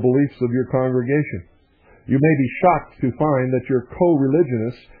the core beliefs of your congregation. You may be shocked to find that your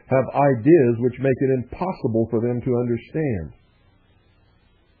co-religionists have ideas which make it impossible for them to understand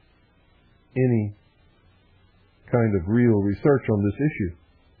any kind of real research on this issue.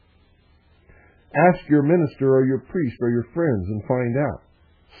 Ask your minister or your priest or your friends and find out.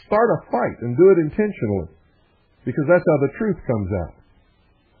 Start a fight and do it intentionally, because that's how the truth comes out.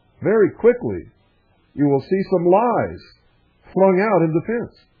 Very quickly, you will see some lies flung out in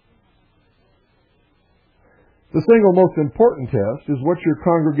defense. The single most important test is what your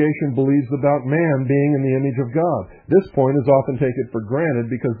congregation believes about man being in the image of God. This point is often taken for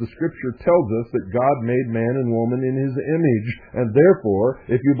granted because the Scripture tells us that God made man and woman in His image, and therefore,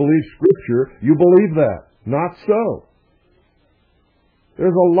 if you believe Scripture, you believe that. Not so.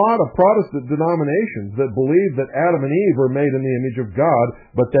 There's a lot of Protestant denominations that believe that Adam and Eve were made in the image of God,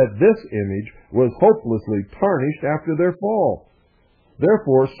 but that this image was hopelessly tarnished after their fall.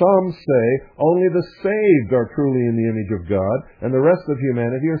 Therefore, some say only the saved are truly in the image of God, and the rest of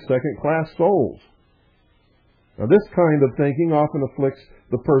humanity are second-class souls. Now, this kind of thinking often afflicts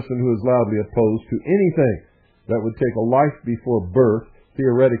the person who is loudly opposed to anything that would take a life before birth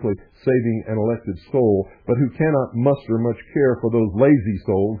theoretically saving an elected soul, but who cannot muster much care for those lazy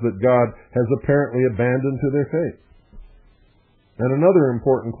souls that God has apparently abandoned to their fate. And another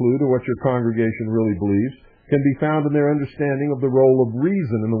important clue to what your congregation really believes can be found in their understanding of the role of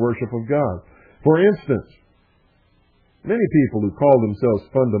reason in the worship of God. For instance, many people who call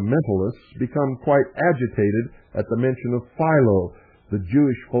themselves fundamentalists become quite agitated at the mention of Philo, the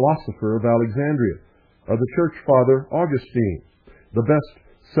Jewish philosopher of Alexandria, of the church father Augustine, the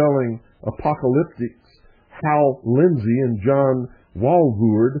best-selling apocalyptics Hal Lindsey and John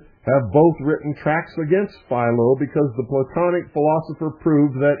Walvoord have both written tracts against Philo because the Platonic philosopher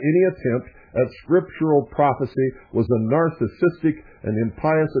proved that any attempt at scriptural prophecy was a narcissistic and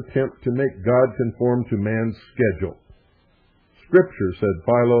impious attempt to make God conform to man's schedule. Scripture, said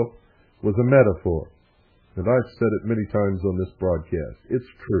Philo, was a metaphor. And I've said it many times on this broadcast. It's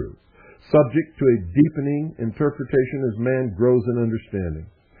true. Subject to a deepening interpretation as man grows in understanding.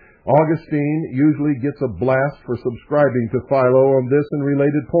 Augustine usually gets a blast for subscribing to Philo on this and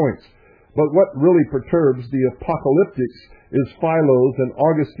related points. But what really perturbs the apocalyptics is Philo's and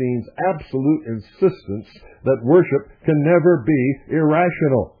Augustine's absolute insistence that worship can never be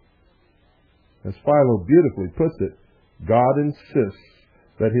irrational. As Philo beautifully puts it, God insists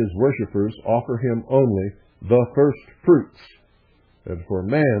that his worshippers offer him only the first fruits. And for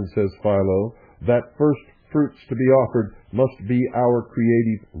man, says Philo, that first fruits to be offered must be our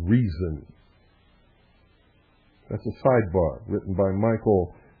creative reason. That's a sidebar written by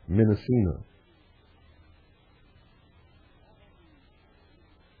Michael Minnesina.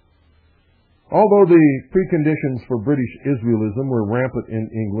 Although the preconditions for British Israelism were rampant in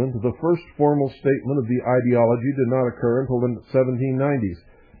England, the first formal statement of the ideology did not occur until the 1790s,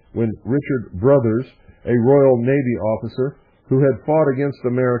 when Richard Brothers, a Royal Navy officer who had fought against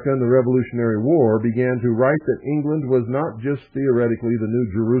America in the Revolutionary War, began to write that England was not just theoretically the New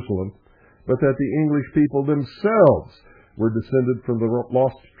Jerusalem, but that the English people themselves were descended from the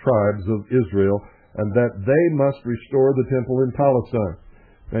lost tribes of Israel, and that they must restore the temple in Palestine.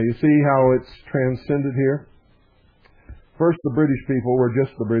 Now you see how it's transcended here? First, the British people were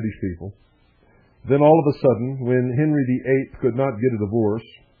just the British people. Then all of a sudden, when Henry VIII could not get a divorce,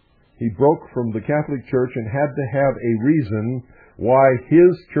 he broke from the Catholic Church and had to have a reason why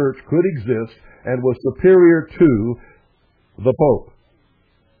his church could exist and was superior to the Pope.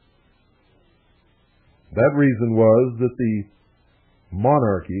 That reason was that the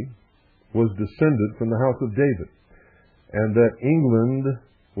monarchy was descended from the house of David, and that England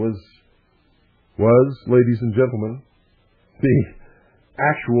was, ladies and gentlemen, the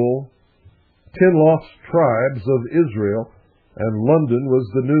actual 10 lost tribes of Israel, and London was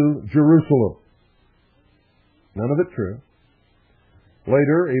the new Jerusalem. None of it true.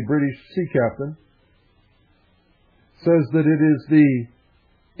 Later, a British sea captain says that it is the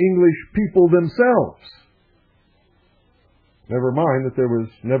English people themselves. Never mind that there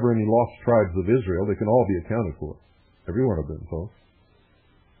was never any lost tribes of Israel. They can all be accounted for. Every one of them, folks.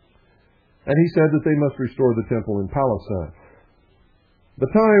 And he said that they must restore the temple in Palestine.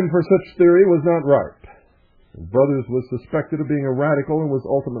 The time for such theory was not ripe. Brothers was suspected of being a radical and was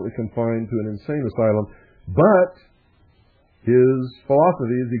ultimately confined to an insane asylum. But his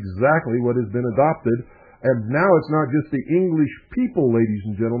philosophy is exactly what has been adopted. And now it's not just the English people, ladies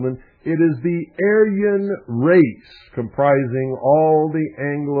and gentlemen. It is the Aryan race, comprising all the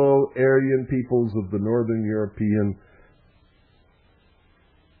Anglo-Aryan peoples of the Northern European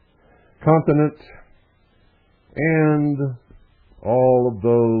continent and all of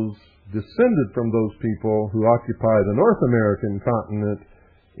those descended from those people who occupy the North American continent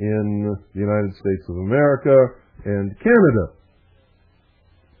in the United States of America and Canada.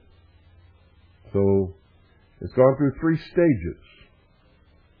 So it's gone through 3 stages.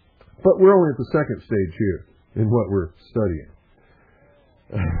 But we're only at the second stage here in what we're studying.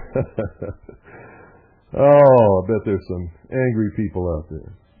 Oh, I bet there's some angry people out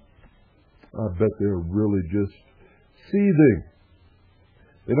there. I bet they're really just seething.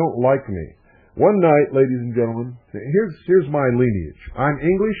 They don't like me. One night, ladies and gentlemen, here's my lineage. I'm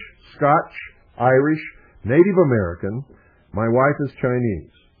English, Scotch, Irish, Native American. My wife is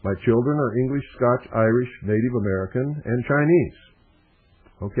Chinese. My children are English, Scotch, Irish, Native American, and Chinese.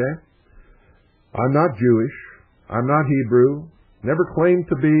 Okay? I'm not Jewish. I'm not Hebrew. Never claimed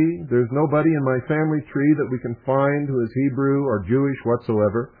to be. There's nobody in my family tree that we can find who is Hebrew or Jewish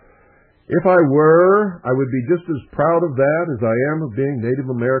whatsoever. If I were, I would be just as proud of that as I am of being Native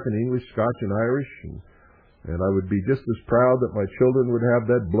American, English, Scotch, and Irish. And I would be just as proud that my children would have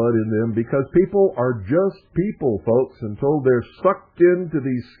that blood in them, because people are just people, folks, until they're sucked into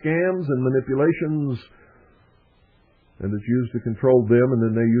these scams and manipulations. and it's used to control them, and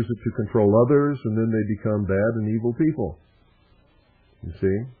then they use it to control others, and then they become bad and evil people. You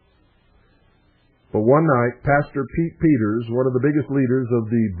see? But one night, Pastor Pete Peters, one of the biggest leaders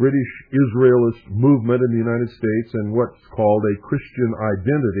of the British Israelist movement in the United States and what's called a Christian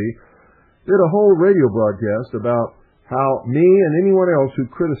identity, did a whole radio broadcast about how me and anyone else who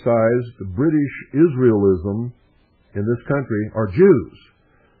criticized British Israelism in this country are Jews.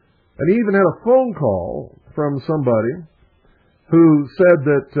 And he even had a phone call from somebody who said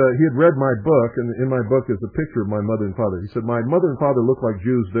that he had read my book, and in my book is a picture of my mother and father. He said, my mother and father look like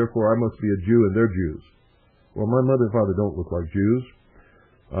Jews, therefore I must be a Jew and they're Jews. Well, my mother and father don't look like Jews.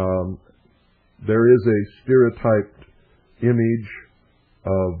 There is a stereotyped image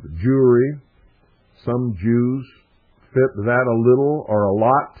of Jewry. Some Jews fit that a little or a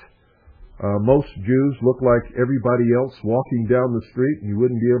lot. Most Jews look like everybody else walking down the street, and you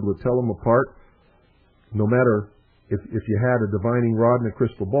wouldn't be able to tell them apart, no matter if you had a divining rod and a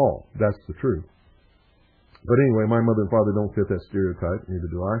crystal ball. That's the truth. But anyway, my mother and father don't fit that stereotype, neither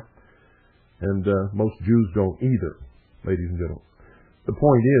do I. And most Jews don't either, ladies and gentlemen. The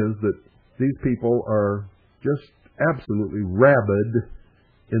point is that these people are just absolutely rabid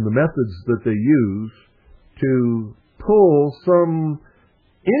in the methods that they use to pull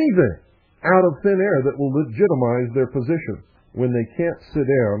anything out of thin air that will legitimize their position when they can't sit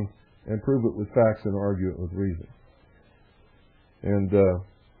down and prove it with facts and argue it with reason. And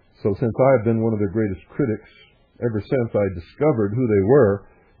so since I've been one of their greatest critics, ever since I discovered who they were,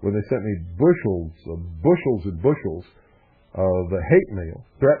 when they sent me bushels and bushels of hate mail,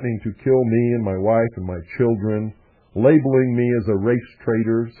 threatening to kill me and my wife and my children, labeling me as a race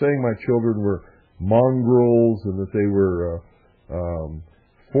traitor, saying my children were mongrels and that they were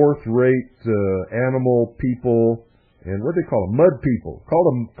fourth-rate animal people, and what do they call them? Mud people.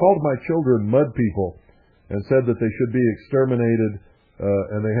 Called my children mud people, and said that they should be exterminated,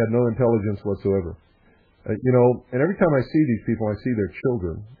 and they had no intelligence whatsoever. And every time I see these people, I see their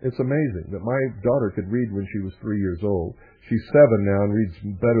children. It's amazing that my daughter could read when she was 3 years old. She's 7 now and reads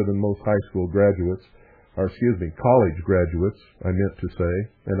better than most high school graduates, college graduates, I meant to say,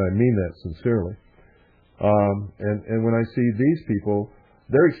 and I mean that sincerely. And when I see these people,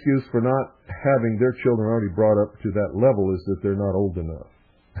 their excuse for not having their children already brought up to that level is that they're not old enough.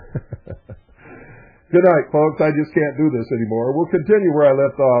 Good night, folks. I just can't do this anymore. We'll continue where I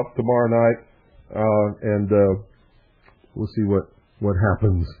left off tomorrow night, and we'll see what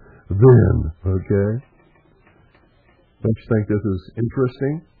happens then, okay? Don't you think this is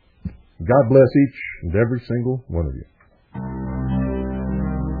interesting? God bless each and every single one of you.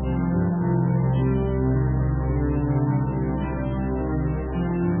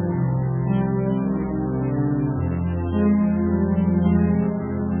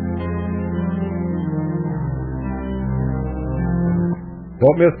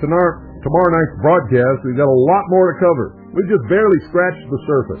 Don't miss tomorrow night's broadcast. We've got a lot more to cover. We've just barely scratched the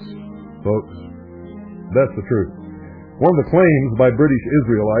surface, folks. That's the truth. One of the claims by British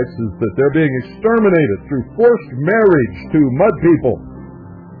Israelites is that they're being exterminated through forced marriage to mud people,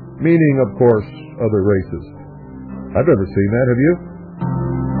 meaning, of course, other races. I've never seen that, have you?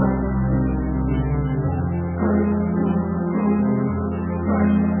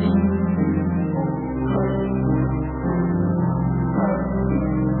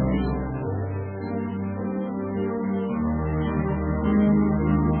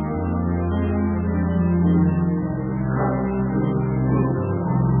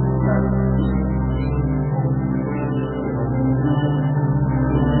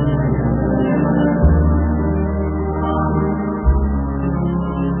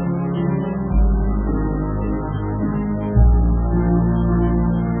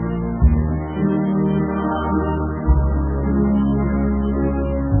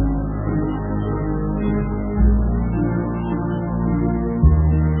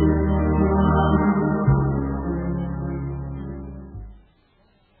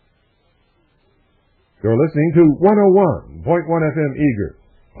 You're listening to 101.1 FM Eager,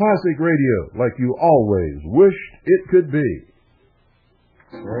 classic radio like you always wished it could be.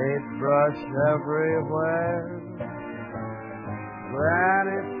 Sagebrush everywhere,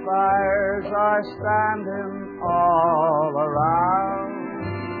 granite fires are standing all around.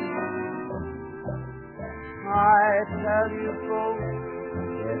 I tell you folks,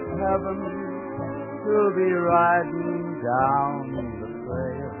 it's heaven to be riding down the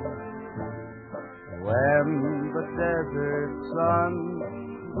trail when the desert sun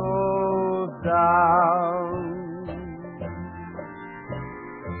goes down.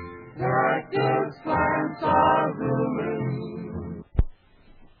 Darkest plants are blooming.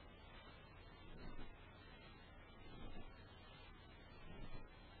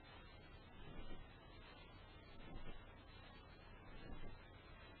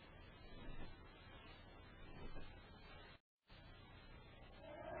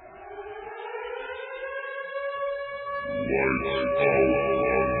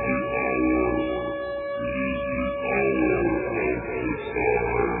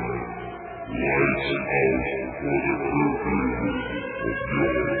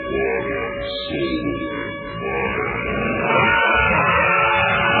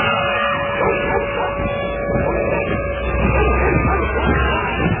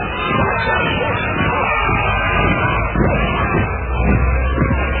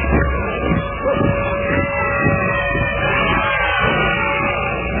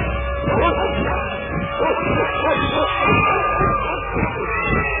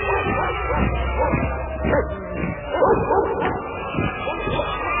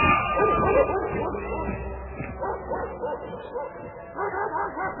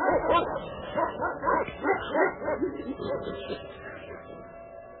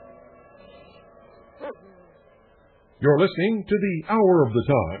 You're listening to the Hour of the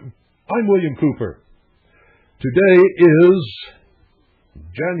Time. I'm William Cooper. Today is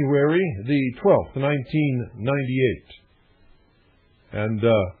January the 12th, 1998. And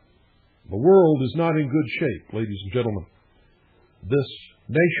the world is not in good shape, ladies and gentlemen. This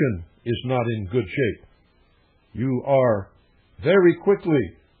nation is not in good shape. You are very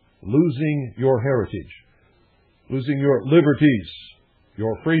quickly losing your heritage, losing your liberties,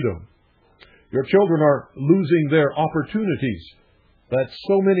 your freedom. Your children are losing their opportunities that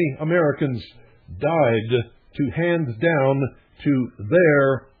so many Americans died to hand down to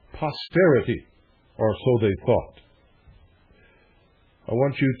their posterity, or so they thought. I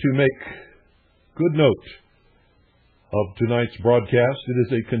want you to make good note of tonight's broadcast. It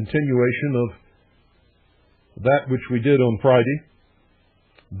is a continuation of that which we did on Friday.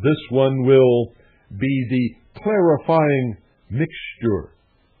 This one will be the clarifying mixture,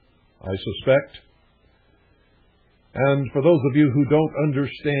 I suspect. And for those of you who don't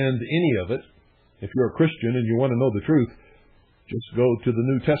understand any of it, if you're a Christian and you want to know the truth, just go to the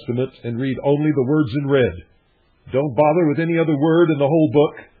New Testament and read only the words in red. Don't bother with any other word in the whole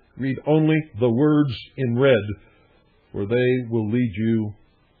book. Read only the words in red, for they will lead you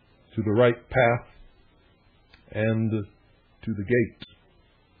to the right path and to the gate,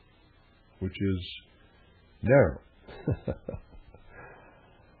 which is narrow.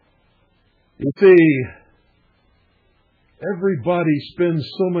 You see, everybody spends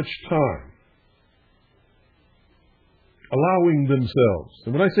so much time allowing themselves,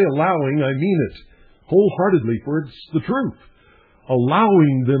 and when I say allowing, I mean it wholeheartedly, for it's the truth,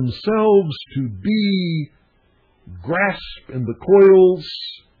 allowing themselves to be grasped in the coils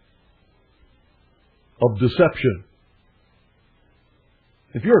of deception.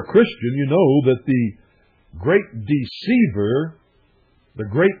 If you're a Christian, you know that the great deceiver, the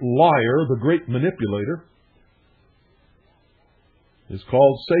great liar, the great manipulator, is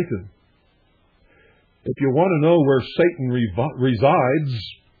called Satan. If you want to know where Satan resides,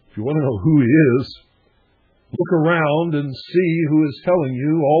 if you want to know who he is, look around and see who is telling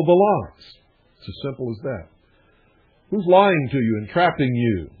you all the lies. It's as simple as that. Who's lying to you, entrapping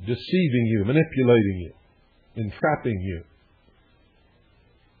you, deceiving you, manipulating you, entrapping you,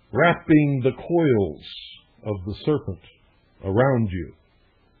 wrapping the coils of the serpent around you?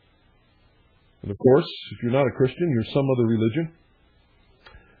 And of course, if you're not a Christian, you're some other religion.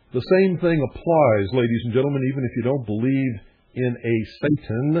 The same thing applies, ladies and gentlemen, even if you don't believe in a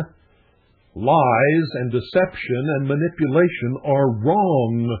Satan. Lies and deception and manipulation are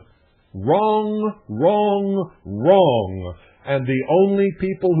wrong. Wrong, wrong, wrong. And the only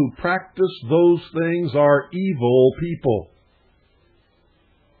people who practice those things are evil people.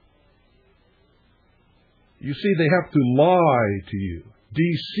 You see, they have to lie to you,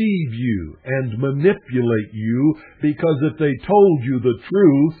 deceive you, and manipulate you, because if they told you the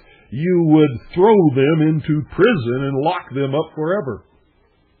truth, you would throw them into prison and lock them up forever.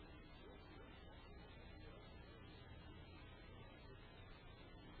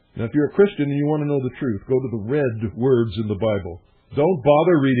 Now, if you're a Christian and you want to know the truth, go to the red words in the Bible. Don't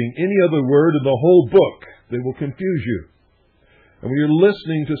bother reading any other word in the whole book. They will confuse you. And when you're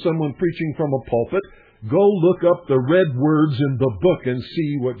listening to someone preaching from a pulpit, go look up the red words in the book and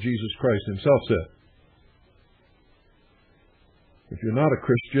see what Jesus Christ himself said. If you're not a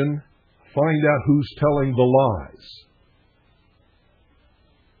Christian, find out who's telling the lies.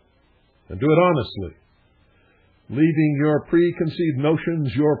 And do it honestly, leaving your preconceived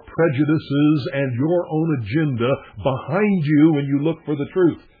notions, your prejudices, and your own agenda behind you when you look for the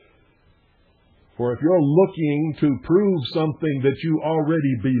truth. For if you're looking to prove something that you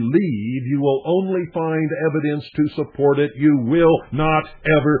already believe, you will only find evidence to support it. You will not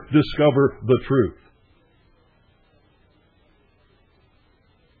ever discover the truth.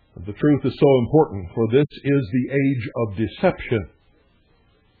 The truth is so important, for this is the age of deception.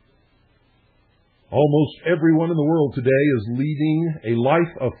 Almost everyone in the world today is leading a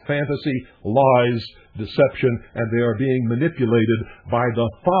life of fantasy, lies, deception, and they are being manipulated by the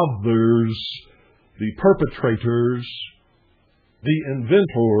fathers, the perpetrators, the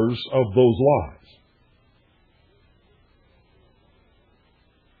inventors of those lies.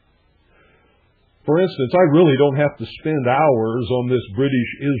 For instance, I really don't have to spend hours on this British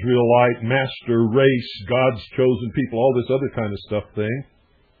Israelite master race, God's chosen people, all this other kind of stuff thing.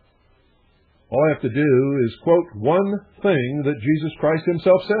 All I have to do is quote one thing that Jesus Christ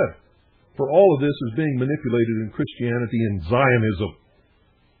himself said. For all of this is being manipulated in Christianity and Zionism.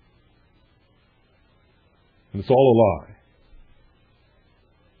 And it's all a lie.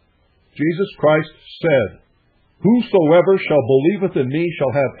 Jesus Christ said, "Whosoever shall believeth in me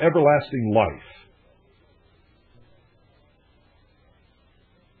shall have everlasting life."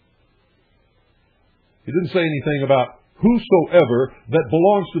 He didn't say anything about whosoever that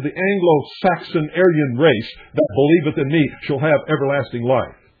belongs to the Anglo-Saxon Aryan race that believeth in me shall have everlasting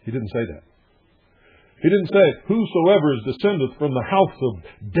life. He didn't say that. He didn't say, whosoever is descended from the house of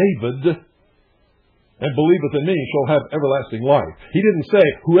David and believeth in me shall have everlasting life. He didn't say,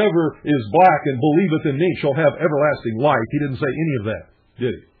 whoever is black and believeth in me shall have everlasting life. He didn't say any of that,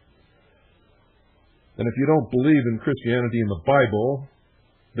 did he? And if you don't believe in Christianity and the Bible,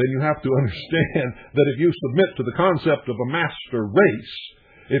 then you have to understand that if you submit to the concept of a master race,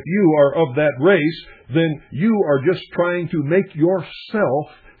 if you are of that race, then you are just trying to make yourself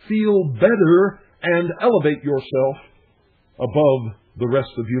feel better and elevate yourself above the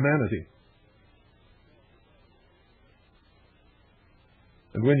rest of humanity.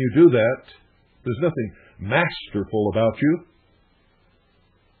 And when you do that, there's nothing masterful about you.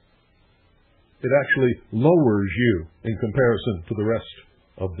 It actually lowers you in comparison to the rest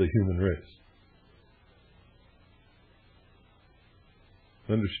of the human race.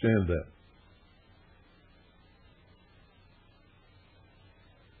 Understand that.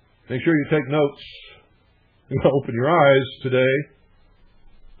 Make sure you take notes. Open your eyes today,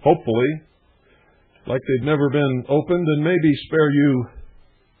 hopefully, like they've never been opened, and maybe spare you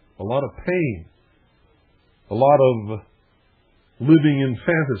a lot of pain, a lot of living in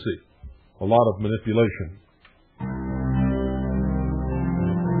fantasy, a lot of manipulation.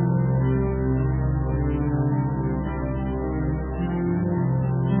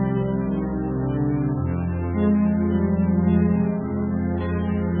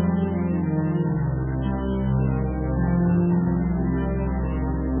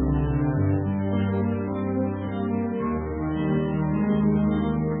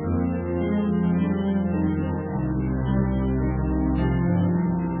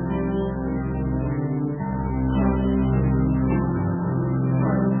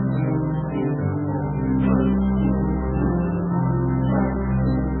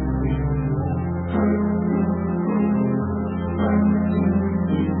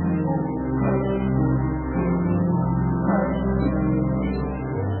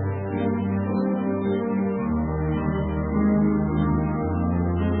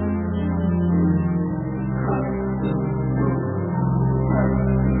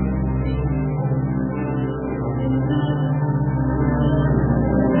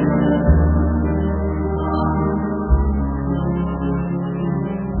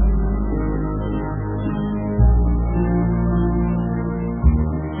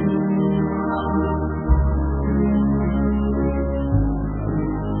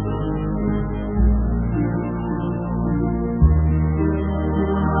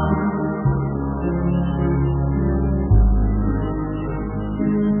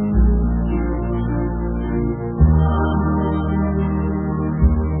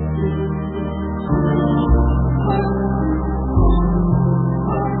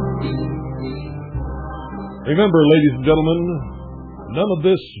 Remember, ladies and gentlemen, none of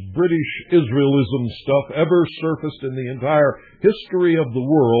this British Israelism stuff ever surfaced in the entire history of the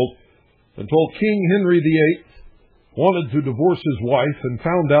world until King Henry VIII wanted to divorce his wife and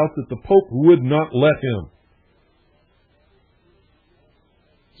found out that the Pope would not let him.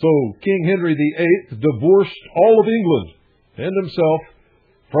 So King Henry VIII divorced all of England and himself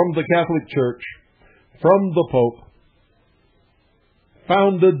from the Catholic Church, from the Pope,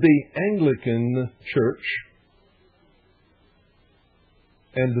 founded the Anglican Church,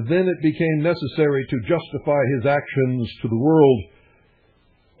 and then it became necessary to justify his actions to the world,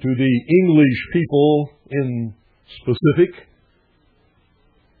 to the English people in specific,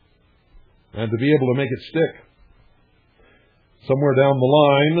 and to be able to make it stick. Somewhere down the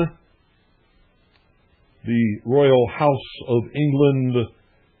line, the Royal House of England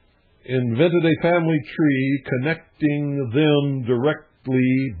invented a family tree connecting them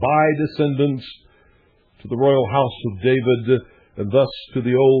directly by descendants to the Royal House of David, and thus to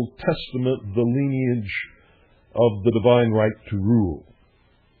the Old Testament, the lineage of the divine right to rule,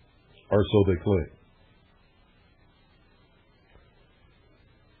 or so they claim.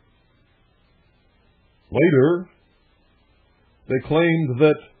 Later, they claimed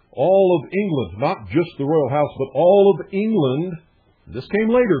that all of England, not just the royal house, but all of England. This came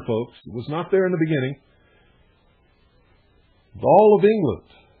later, folks. It was not there in the beginning. All of England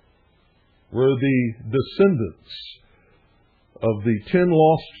were the descendants of the 10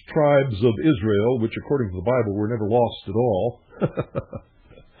 lost tribes of Israel, which according to the Bible were never lost at all,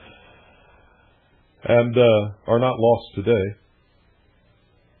 and are not lost today.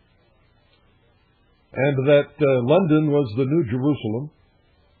 And that London was the New Jerusalem.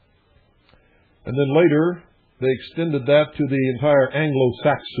 And then later, they extended that to the entire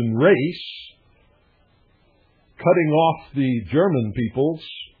Anglo-Saxon race, cutting off the German peoples,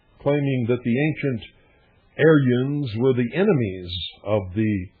 claiming that the ancient Aryans were the enemies of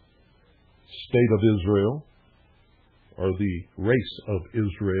the state of Israel, or the race of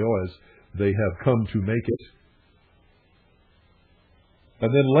Israel, as they have come to make it.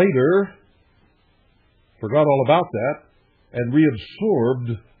 And then later, forgot all about that, and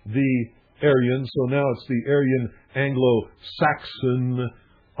reabsorbed the Aryan, so now it's the Aryan Anglo-Saxon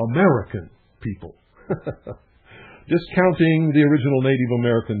American people. Discounting the original Native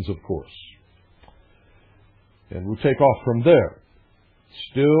Americans, of course. And we'll take off from there.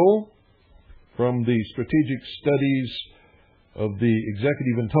 Still, from the Strategic Studies of the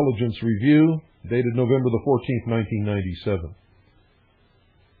Executive Intelligence Review, dated November the 14th, 1997.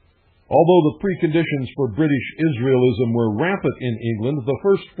 Although the preconditions for British Israelism were rampant in England, the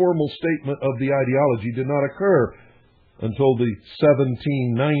first formal statement of the ideology did not occur until the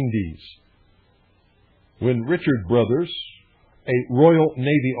 1790s, when Richard Brothers, a Royal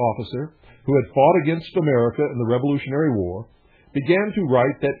Navy officer who had fought against America in the Revolutionary War, began to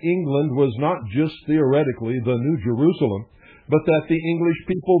write that England was not just theoretically the New Jerusalem, but that the English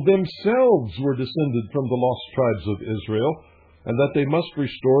people themselves were descended from the lost tribes of Israel, and that they must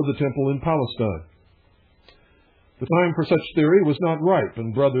restore the temple in Palestine. The time for such theory was not ripe,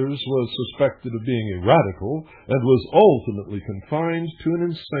 and Brothers was suspected of being a radical and was ultimately confined to an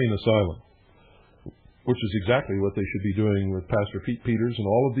insane asylum, which is exactly what they should be doing with Pastor Pete Peters and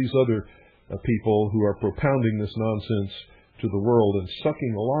all of these other people who are propounding this nonsense to the world and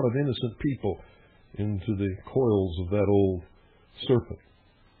sucking a lot of innocent people into the coils of that old serpent.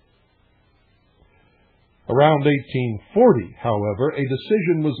 Around 1840, however, a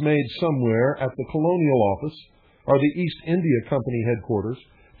decision was made somewhere at the Colonial Office, or the East India Company headquarters,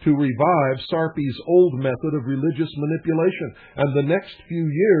 to revive Sarpi's old method of religious manipulation, and the next few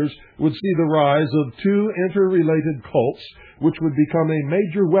years would see the rise of two interrelated cults which would become a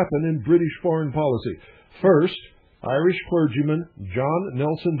major weapon in British foreign policy. First, Irish clergyman John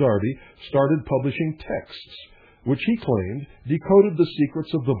Nelson Darby started publishing texts which he claimed decoded the secrets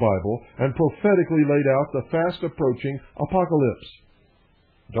of the Bible and prophetically laid out the fast-approaching apocalypse.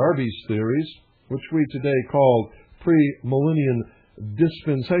 Darby's theories, which we today call pre-millennial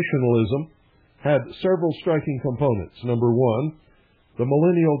dispensationalism, had several striking components. Number one, the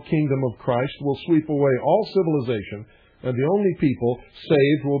millennial kingdom of Christ will sweep away all civilization, and the only people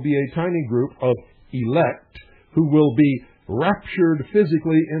saved will be a tiny group of elect who will be raptured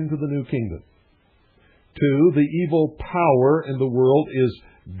physically into the new kingdom. Two, the evil power in the world is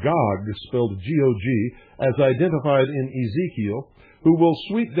Gog, spelled G-O-G, as identified in Ezekiel, who will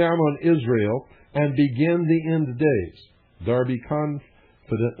sweep down on Israel and begin the end days. Darby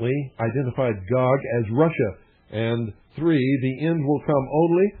confidently identified Gog as Russia. And three, the end will come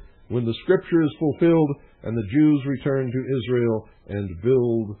only when the Scripture is fulfilled and the Jews return to Israel and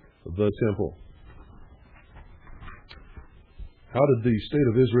build the temple. How did the state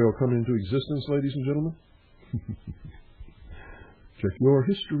of Israel come into existence, ladies and gentlemen? Check your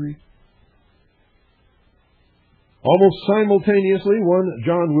history. Almost simultaneously, one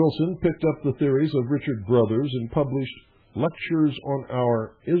John Wilson picked up the theories of Richard Brothers and published Lectures on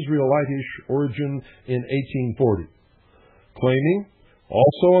Our Israelitish Origin in 1840, claiming,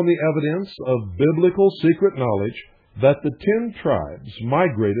 also on the evidence of biblical secret knowledge, that the 10 tribes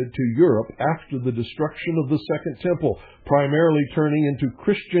migrated to Europe after the destruction of the Second Temple, primarily turning into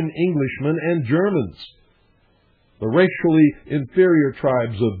Christian Englishmen and Germans. The racially inferior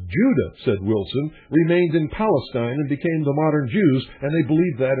tribes of Judah, said Wilson, remained in Palestine and became the modern Jews, and they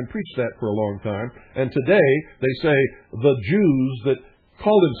believed that and preached that for a long time. And today, they say the Jews that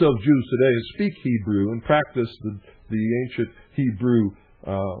call themselves Jews today and speak Hebrew and practice the ancient Hebrew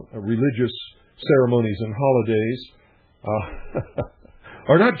religious ceremonies and holidays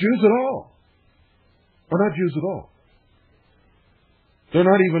are not Jews at all. Are not Jews at all. They're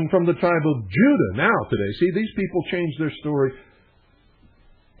not even from the tribe of Judah now today. See, these people change their story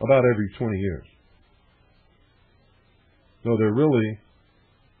about every 20 years. No, they're really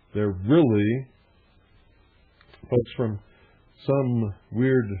folks from some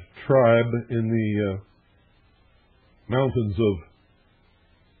weird tribe in the mountains of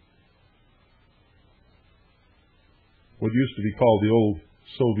what used to be called the old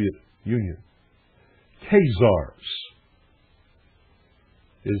Soviet Union. Khazars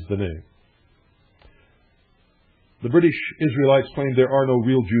is the name. The British Israelites claim there are no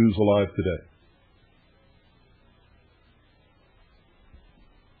real Jews alive today.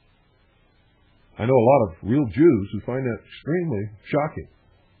 I know a lot of real Jews who find that extremely shocking.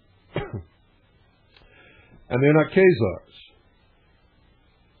 And they're not Khazars.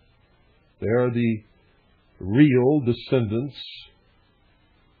 They are the real descendants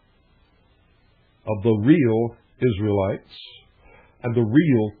of the real Israelites and the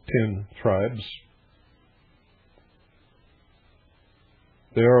real 10 tribes.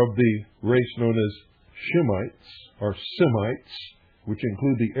 They are of the race known as Shemites or Semites, which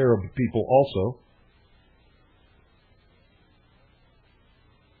include the Arab people also.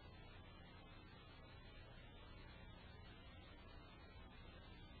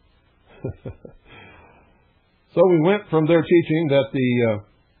 So we went from their teaching that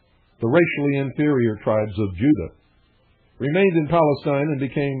the racially inferior tribes of Judah remained in Palestine and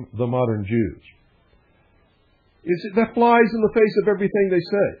became the modern Jews. That flies in the face of everything they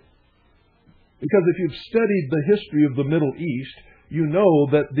say. Because if you've studied the history of the Middle East, you know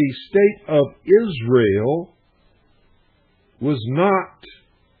that the state of Israel was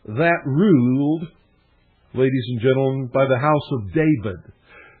not that ruled, ladies and gentlemen, by the house of David.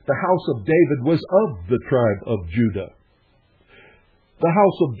 The house of David was of the tribe of Judah. The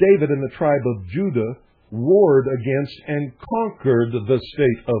house of David and the tribe of Judah warred against and conquered the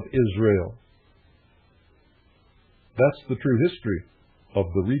state of Israel. That's the true history of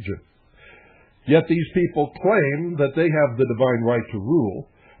the region. Yet these people claim that they have the divine right to rule,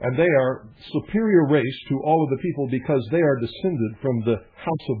 and they are superior race to all of the people because they are descended from the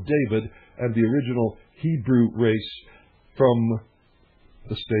house of David and the original Hebrew race from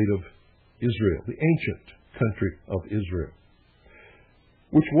the state of Israel, the ancient country of Israel,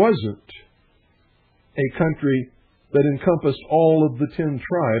 which wasn't a country that encompassed all of the 10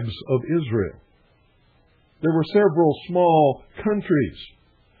 tribes of Israel. There were several small countries,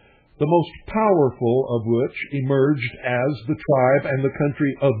 the most powerful of which emerged as the tribe and the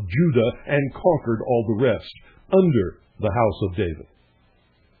country of Judah and conquered all the rest under the house of David.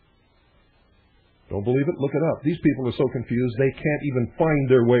 Don't believe it? Look it up. These people are so confused they can't even find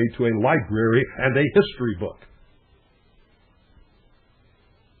their way to a library and a history book.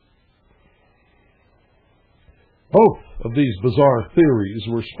 Both of these bizarre theories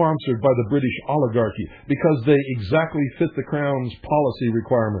were sponsored by the British oligarchy because they exactly fit the Crown's policy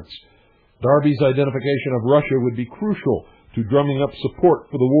requirements. Derby's identification of Russia would be crucial to drumming up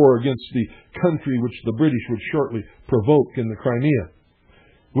support for the war against the country which the British would shortly provoke in the Crimea.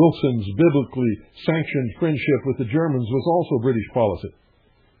 Wilson's biblically sanctioned friendship with the Germans was also British policy.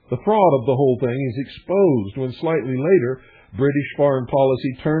 The fraud of the whole thing is exposed when slightly later British foreign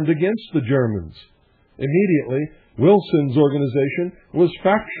policy turned against the Germans. Immediately, Wilson's organization was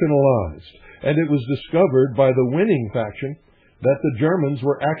factionalized, and it was discovered by the winning faction that the Germans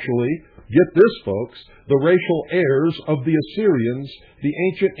were actually, get this folks, the racial heirs of the Assyrians, the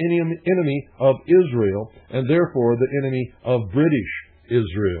ancient enemy of Israel, and therefore the enemy of British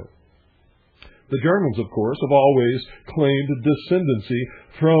Israel. The Germans, of course, have always claimed descendancy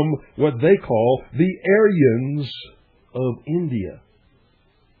from what they call the Aryans of India.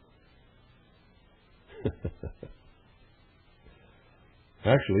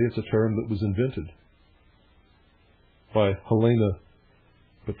 Actually, it's a term that was invented by Helena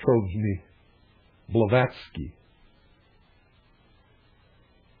Petrovna Blavatsky.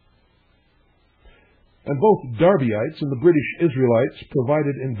 And both Darbyites and the British Israelites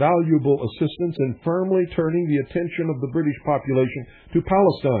provided invaluable assistance in firmly turning the attention of the British population to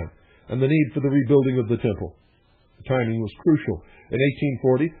Palestine and the need for the rebuilding of the temple. The timing was crucial. In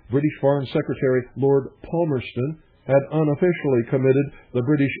 1840, British Foreign Secretary Lord Palmerston had unofficially committed the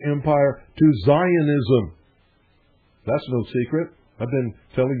British Empire to Zionism. That's no secret. I've been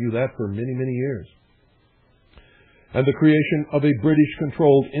telling you that for many, many years. And the creation of a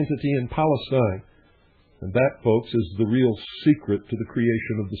British-controlled entity in Palestine. And that, folks, is the real secret to the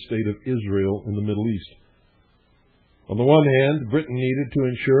creation of the state of Israel in the Middle East. On the one hand, Britain needed to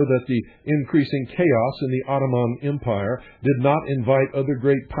ensure that the increasing chaos in the Ottoman Empire did not invite other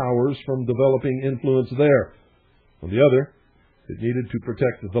great powers from developing influence there. On the other, it needed to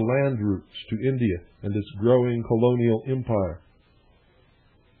protect the land routes to India and its growing colonial empire.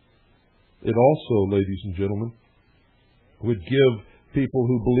 It also, ladies and gentlemen, would give people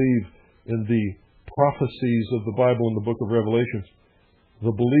who believe in the prophecies of the Bible in the book of Revelation,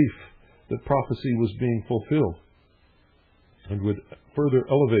 the belief that prophecy was being fulfilled, and would further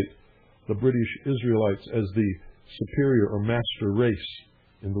elevate the British Israelites as the superior or master race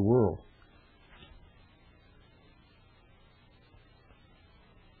in the world.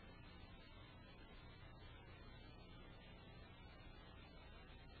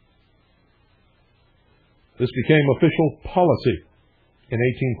 This became official policy in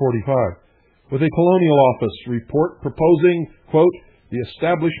 1845, with a colonial office report proposing, quote, the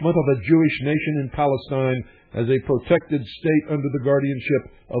establishment of a Jewish nation in Palestine as a protected state under the guardianship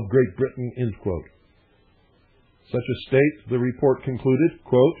of Great Britain, end quote. Such a state, the report concluded,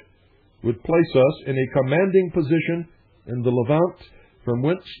 quote, would place us in a commanding position in the Levant from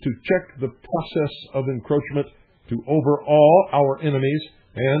whence to check the process of encroachment, to overawe our enemies,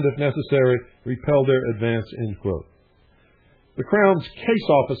 and, if necessary, repel their advance, end quote. The Crown's case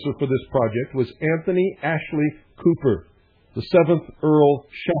officer for this project was Anthony Ashley Cooper, the 7th Earl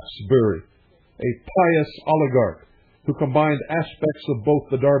Shaftesbury, a pious oligarch who combined aspects of both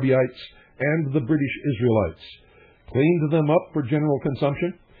the Derbyites and the British Israelites, cleaned them up for general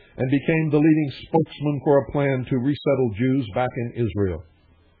consumption, and became the leading spokesman for a plan to resettle Jews back in Israel.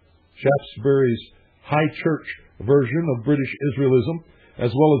 Shaftesbury's High Church version of British Israelism,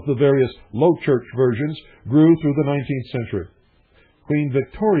 as well as the various low church versions, grew through the 19th century. Queen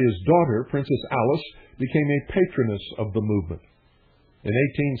Victoria's daughter, Princess Alice, became a patroness of the movement. In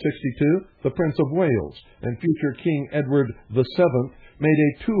 1862, the Prince of Wales and future King Edward VII made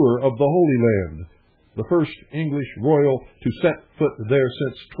a tour of the Holy Land, the first English royal to set foot there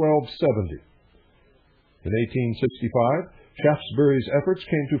since 1270. In 1865, Shaftesbury's efforts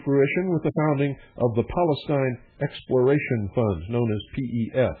came to fruition with the founding of the Palestine Exploration Fund, known as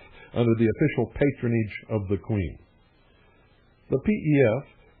PEF, under the official patronage of the Queen. The PEF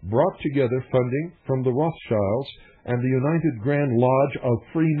brought together funding from the Rothschilds and the United Grand Lodge of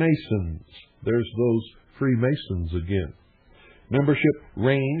Freemasons. There's those Freemasons again. Membership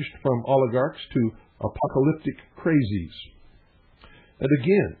ranged from oligarchs to apocalyptic crazies. And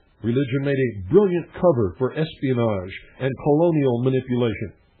again, religion made a brilliant cover for espionage and colonial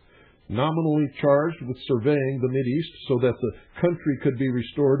manipulation. Nominally charged with surveying the Mideast so that the country could be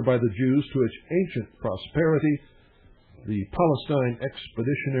restored by the Jews to its ancient prosperity, the Palestine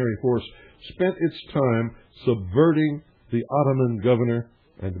Expeditionary Force spent its time subverting the Ottoman governor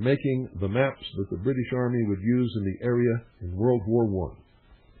and making the maps that the British Army would use in the area in World War I.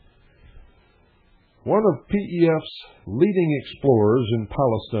 One of PEF's leading explorers in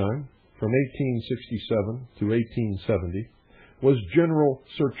Palestine from 1867 to 1870 was General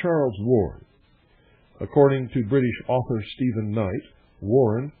Sir Charles Warren. According to British author Stephen Knight,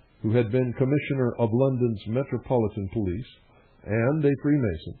 Warren, who had been Commissioner of London's Metropolitan Police and a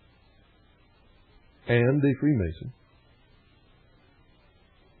Freemason,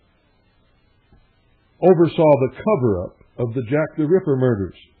 oversaw the cover-up of the Jack the Ripper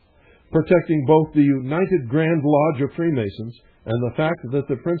murders, protecting both the United Grand Lodge of Freemasons and the fact that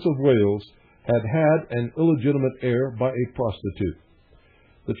the Prince of Wales had had an illegitimate heir by a prostitute.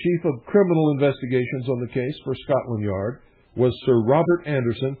 The Chief of Criminal Investigations on the case for Scotland Yard was Sir Robert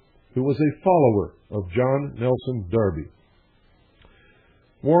Anderson, who was a follower of John Nelson Darby.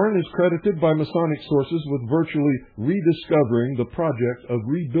 Warren is credited by Masonic sources with virtually rediscovering the project of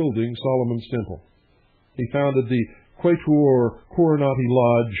rebuilding Solomon's Temple. He founded the Quatuor Coronati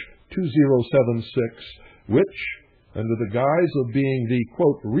Lodge 2076, which, under the guise of being the,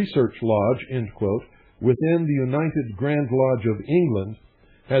 quote, research lodge, end quote, within the United Grand Lodge of England,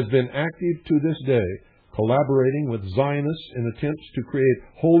 has been active to this day, collaborating with Zionists in attempts to create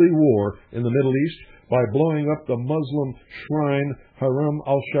holy war in the Middle East by blowing up the Muslim shrine Haram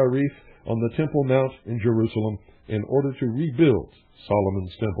al-Sharif on the Temple Mount in Jerusalem in order to rebuild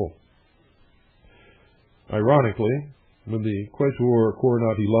Solomon's Temple. Ironically, when the Quatuor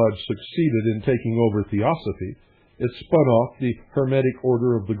Coronati Lodge succeeded in taking over Theosophy, it spun off the Hermetic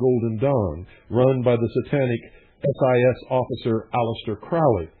Order of the Golden Dawn, run by the satanic SIS officer Aleister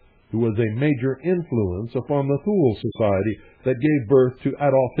Crowley, who was a major influence upon the Thule Society that gave birth to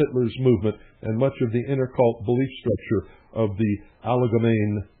Adolf Hitler's movement and much of the inner cult belief structure of the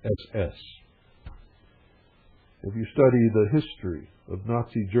Allgemeine SS. If you study the history of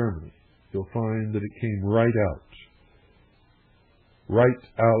Nazi Germany, you'll find that it came right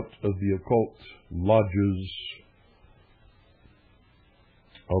out of the occult lodges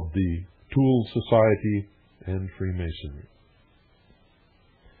of the Thule Society and Freemasonry.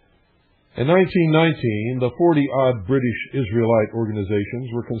 In 1919, the 40-odd British Israelite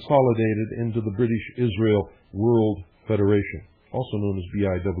organizations were consolidated into the British Israel World Federation, also known as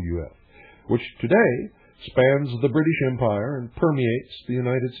BIWF, which today spans the British Empire and permeates the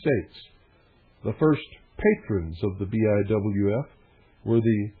United States. The first patrons of the BIWF were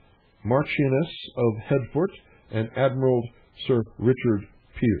the Marchioness of Hertford and Admiral Sir Richard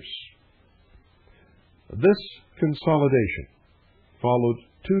Pearse. This consolidation followed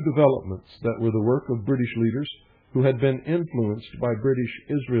two developments that were the work of British leaders who had been influenced by British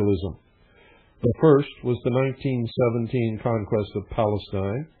Israelism. The first was the 1917 conquest of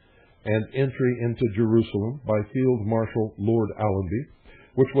Palestine and entry into Jerusalem by Field Marshal Lord Allenby,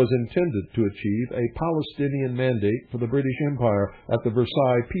 which was intended to achieve a Palestinian mandate for the British Empire at the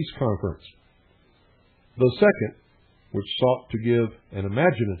Versailles Peace Conference. The second, which sought to give an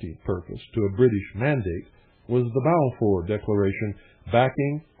imaginative purpose to a British mandate, was the Balfour Declaration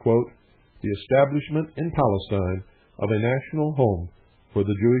backing, quote, the establishment in Palestine of a national home for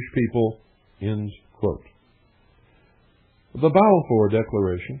the Jewish people, end quote. The Balfour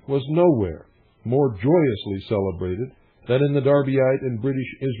Declaration was nowhere more joyously celebrated than in the Darbyite and British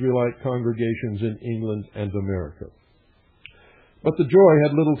Israelite congregations in England and America. But the joy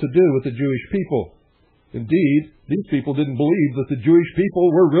had little to do with the Jewish people. Indeed, these people didn't believe that the Jewish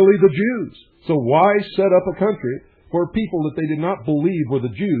people were really the Jews. So why set up a country for people that they did not believe were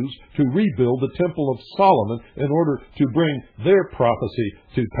the Jews to rebuild the Temple of Solomon in order to bring their prophecy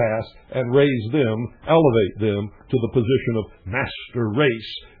to pass and raise them, elevate them to the position of master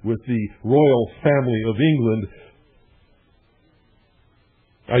race with the royal family of England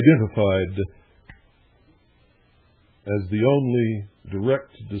identified as the only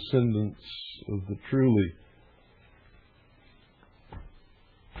direct descendants of the truly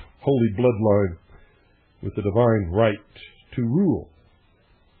holy bloodline with the divine right to rule,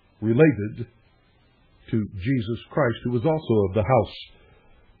 related to Jesus Christ, who was also of the house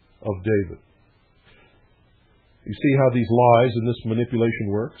of David. You see how these lies and this manipulation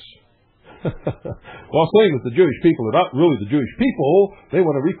works? While saying that the Jewish people are not really the Jewish people, they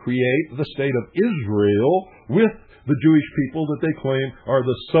want to recreate the state of Israel with the Jewish people that they claim are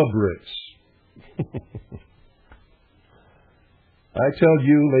the subrace. I tell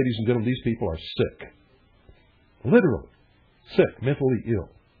you, ladies and gentlemen, these people are sick. Literally sick, mentally ill.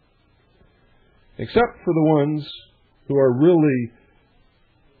 Except for the ones who are really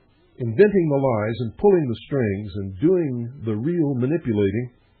inventing the lies and pulling the strings and doing the real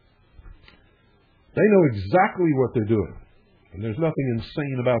manipulating. They know exactly what they're doing. And there's nothing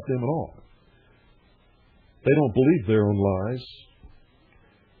insane about them at all. They don't believe their own lies.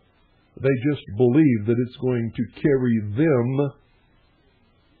 They just believe that it's going to carry them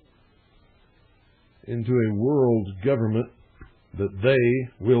into a world government that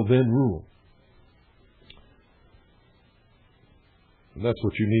they will then rule. And that's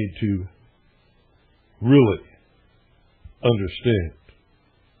what you need to really understand.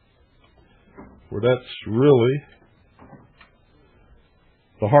 For that's really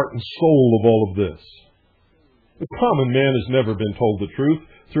the heart and soul of all of this. The common man has never been told the truth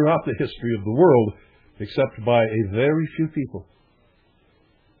throughout the history of the world, except by a very few people.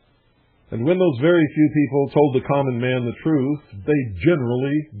 And when those very few people told the common man the truth, they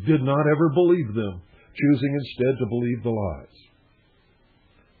generally did not ever believe them, choosing instead to believe the lies.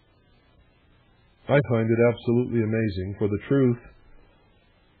 I find it absolutely amazing, for the truth,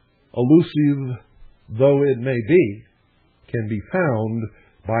 elusive though it may be, can be found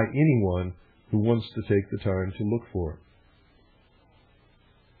by anyone who wants to take the time to look for it.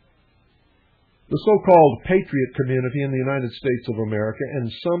 The so-called patriot community in the United States of America and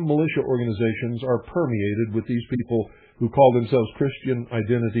some militia organizations are permeated with these people who call themselves Christian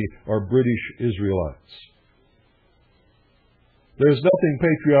identity or British Israelites. There's nothing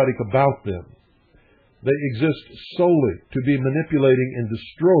patriotic about them. They exist solely to be manipulating and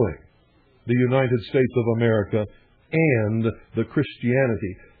destroying the United States of America and the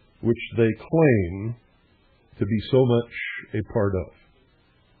Christianity which they claim to be so much a part of.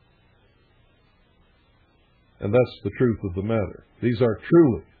 And that's the truth of the matter. These are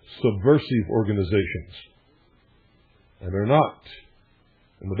truly subversive organizations. And they're not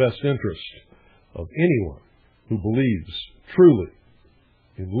in the best interest of anyone who believes truly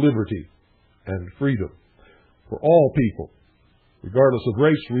in liberty and freedom for all people, regardless of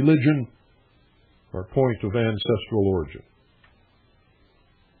race, religion, or point of ancestral origin.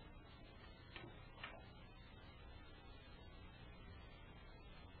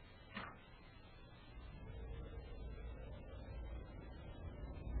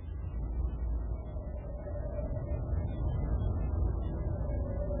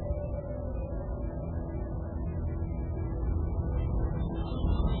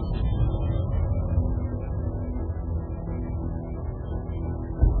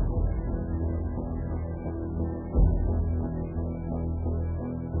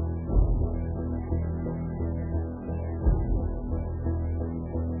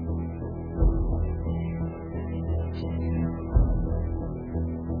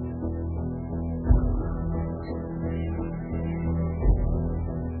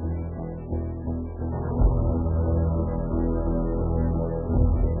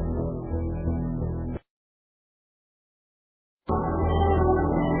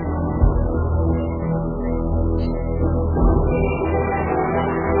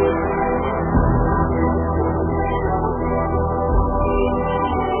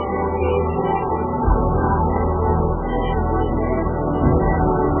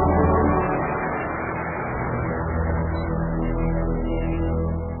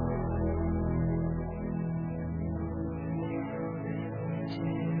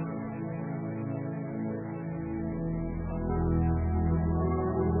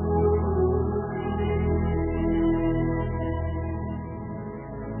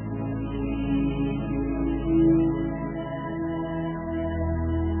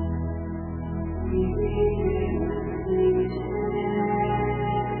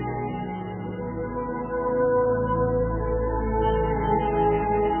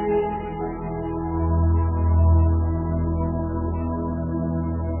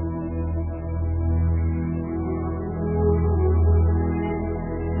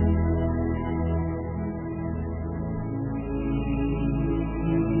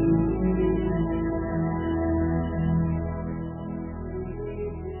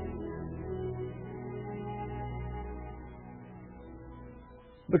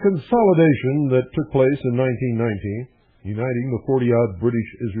 The consolidation that took place in 1919, uniting the 40-odd British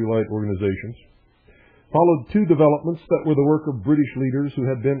Israelite organizations, followed two developments that were the work of British leaders who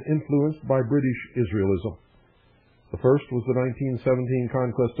had been influenced by British Israelism. The first was the 1917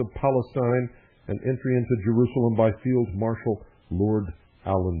 conquest of Palestine and entry into Jerusalem by Field Marshal Lord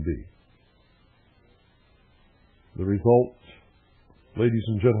Allenby. The result, ladies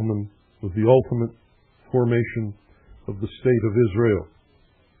and gentlemen, was the ultimate formation of the State of Israel,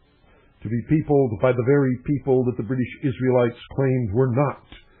 to be peopled by the very people that the British Israelites claimed were not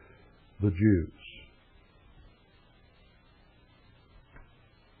the Jews.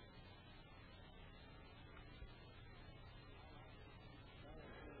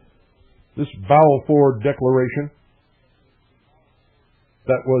 This Balfour Declaration,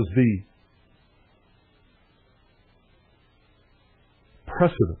 that was the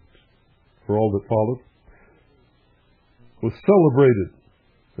precedent for all that followed, was celebrated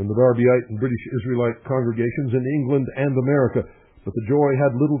in the Darbyite and British Israelite congregations in England and America. But the joy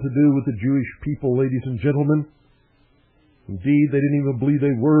had little to do with the Jewish people, ladies and gentlemen. Indeed, they didn't even believe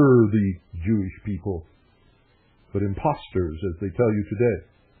they were the Jewish people, but impostors, as they tell you today.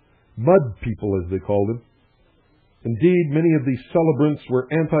 Mud people, as they called them. Indeed, many of these celebrants were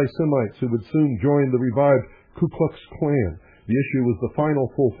anti-Semites who would soon join the revived Ku Klux Klan. The issue was the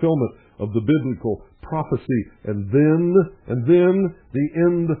final fulfillment of the biblical prophecy, and then the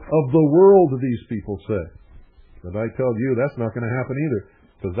end of the world, these people say. And I tell you, that's not going to happen either,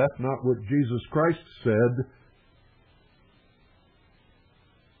 because that's not what Jesus Christ said.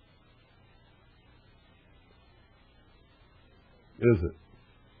 Is it?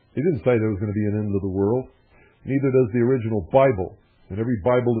 He didn't say there was going to be an end of the world. Neither does the original Bible. And every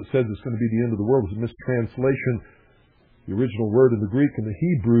Bible that says it's going to be the end of the world is a mistranslation. The original word in the Greek and the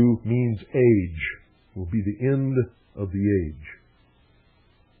Hebrew means age. It will be the end of the age.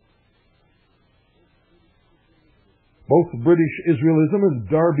 Both British Israelism and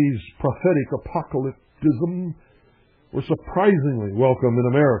Darby's prophetic apocalypticism were surprisingly welcome in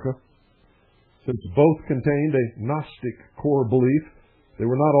America. Since both contained a Gnostic core belief, they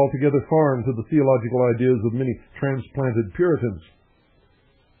were not altogether foreign to the theological ideas of many transplanted Puritans.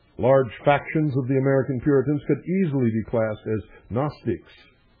 Large factions of the American Puritans could easily be classed as Gnostics.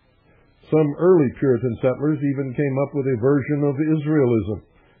 Some early Puritan settlers even came up with a version of Israelism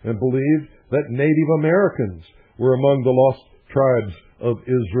and believed that Native Americans were among the lost tribes of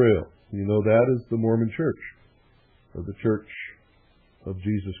Israel. You know that is the Mormon Church, or the Church of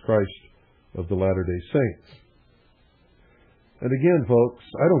Jesus Christ of the Latter-day Saints. And again, folks,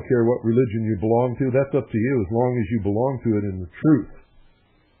 I don't care what religion you belong to. That's up to you, as long as you belong to it in the truth.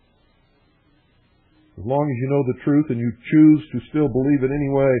 As long as you know the truth and you choose to still believe it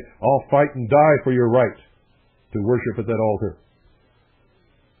anyway, I'll fight and die for your right to worship at that altar.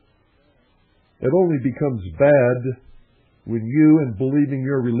 It only becomes bad when you, in believing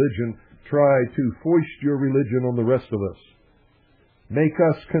your religion, try to foist your religion on the rest of us. Make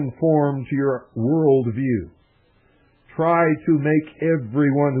us conform to your worldview. Try to make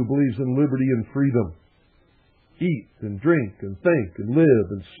everyone who believes in liberty and freedom eat and drink and think and live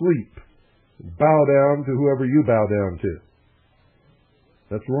and sleep and bow down to whoever you bow down to.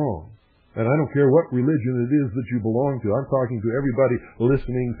 That's wrong. And I don't care what religion it is that you belong to. I'm talking to everybody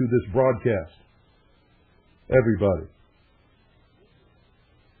listening to this broadcast. Everybody.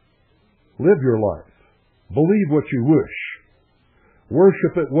 Live your life. Believe what you wish.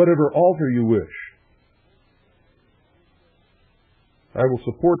 Worship at whatever altar you wish. I will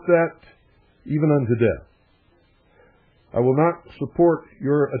support that even unto death. I will not support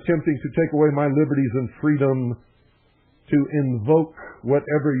your attempting to take away my liberties and freedom to invoke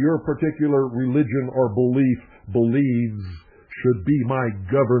whatever your particular religion or belief believes should be my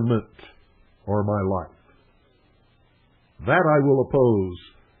government or my life. That I will oppose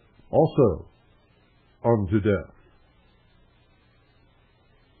also unto death.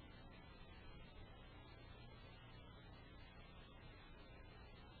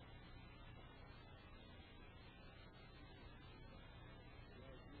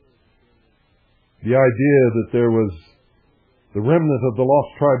 The idea that there was the remnant of the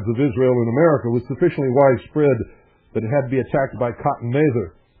lost tribes of Israel in America was sufficiently widespread that it had to be attacked by Cotton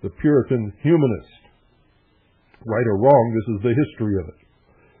Mather, the Puritan humanist. Right or wrong, this is the history of it.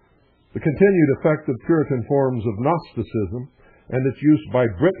 The continued effect of Puritan forms of Gnosticism and its use by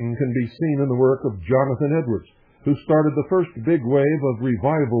Britain can be seen in the work of Jonathan Edwards, who started the first big wave of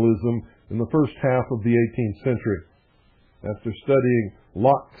revivalism in the first half of the 18th century. After studying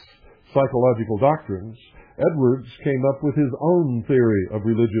Locke's psychological doctrines, Edwards came up with his own theory of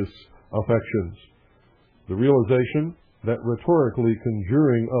religious affections. The realization that rhetorically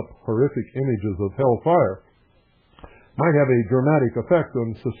conjuring up horrific images of hellfire might have a dramatic effect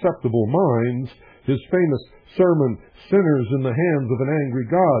on susceptible minds, his famous sermon, Sinners in the Hands of an Angry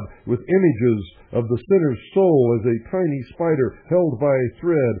God, with images of the sinner's soul as a tiny spider held by a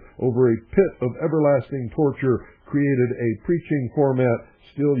thread over a pit of everlasting torture, created a preaching format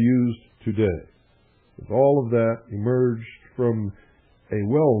still used today. But all of that emerged from a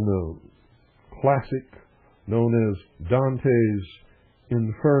well-known classic known as Dante's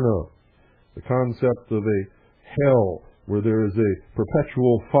Inferno, the concept of a hell where there is a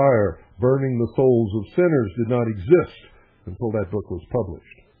perpetual fire burning the souls of sinners did not exist until that book was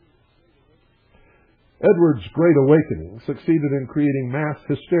published. Edward's Great Awakening succeeded in creating mass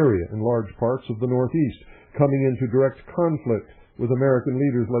hysteria in large parts of the Northeast, coming into direct conflict with American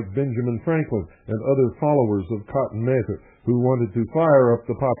leaders like Benjamin Franklin and other followers of Cotton Mather, who wanted to fire up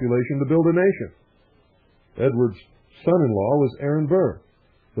the population to build a nation. Edward's son-in-law was Aaron Burr,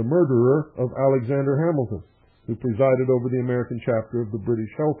 the murderer of Alexander Hamilton, who presided over the American chapter of the British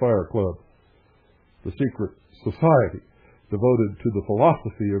Hellfire Club, the secret society devoted to the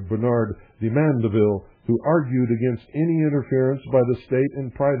philosophy of Bernard de Mandeville, who argued against any interference by the state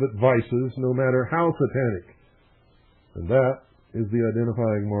in private vices, no matter how satanic. And that is the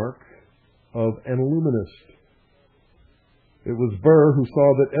identifying mark of an illuminist. It was Burr who saw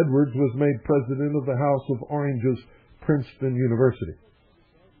that Edwards was made president of the House of Orange's Princeton University.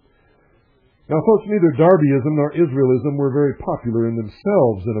 Now, folks, neither Darbyism nor Israelism were very popular in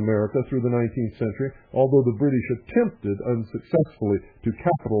themselves in America through the 19th century, although the British attempted unsuccessfully to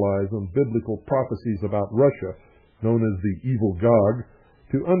capitalize on biblical prophecies about Russia, known as the evil Gog,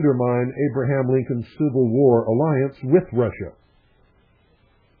 to undermine Abraham Lincoln's Civil War alliance with Russia.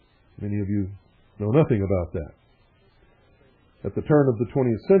 Many of you know nothing about that. At the turn of the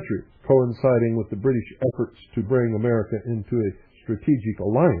 20th century, coinciding with the British efforts to bring America into a strategic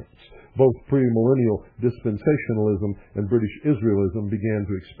alliance, both premillennial dispensationalism and British Israelism began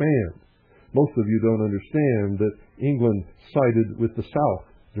to expand. Most of you don't understand that England sided with the South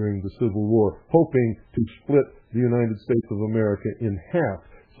during the Civil War, hoping to split the United States of America in half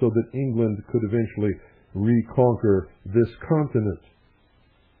so that England could eventually reconquer this continent.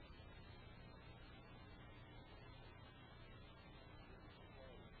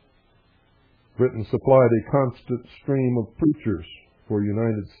 Britain supplied a constant stream of preachers for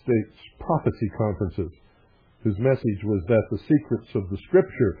United States prophecy conferences, whose message was that the secrets of the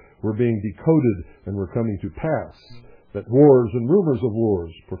Scripture were being decoded and were coming to pass, that wars and rumors of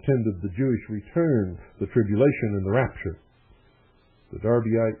wars portended the Jewish return, the tribulation, and the rapture. The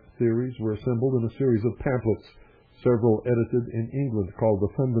Darbyite theories were assembled in a series of pamphlets, several edited in England, called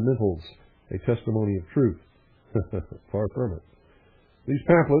The Fundamentals, a Testimony of Truth. Far from it. These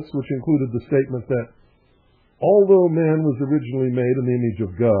pamphlets, which included the statement that although man was originally made in the image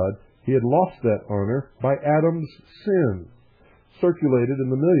of God, he had lost that honor by Adam's sin, circulated in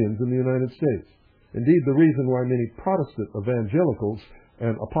the millions in the United States. Indeed, the reason why many Protestant evangelicals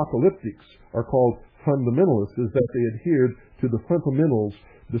and apocalyptics are called fundamentalists is that they adhered to the fundamentals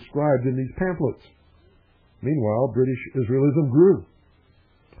described in these pamphlets. Meanwhile, British Israelism grew.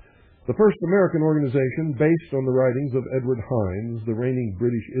 The first American organization based on the writings of Edward Hines, the reigning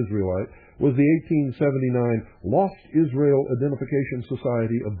British Israelite, was the 1879 Lost Israel Identification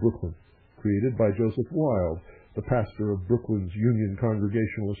Society of Brooklyn, created by Joseph Wilde, the pastor of Brooklyn's Union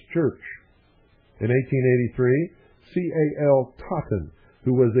Congregationalist Church. In 1883, C.A.L. Totten,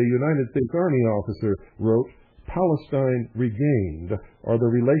 who was a United States Army officer, wrote, "Palestine regained are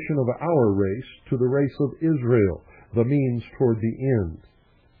the relation of our race to the race of Israel, the means toward the end."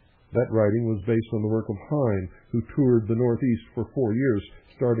 That writing was based on the work of Hine, who toured the Northeast for 4 years,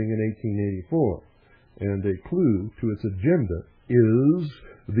 starting in 1884. And a clue to its agenda is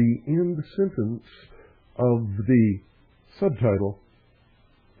the end sentence of the subtitle,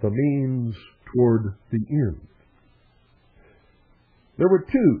 "The Means Toward the End." There were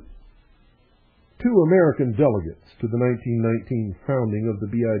two American delegates to the 1919 founding of the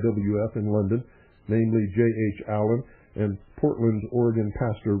BIWF in London, namely J.H. Allen and Portland, Oregon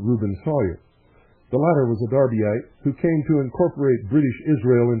pastor Reuben Sawyer. The latter was a Darbyite who came to incorporate British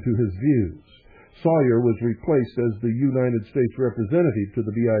Israel into his views. Sawyer was replaced as the United States representative to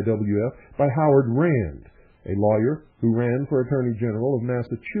the BIWF by Howard Rand, a lawyer who ran for Attorney General of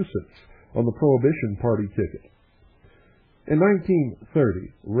Massachusetts on the Prohibition Party ticket. In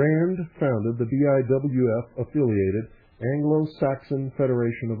 1930, Rand founded the BIWF-affiliated Anglo-Saxon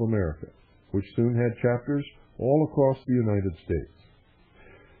Federation of America, which soon had chapters all across the United States.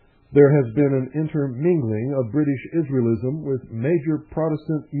 There has been an intermingling of British Israelism with major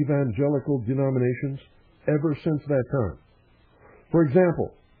Protestant evangelical denominations ever since that time. For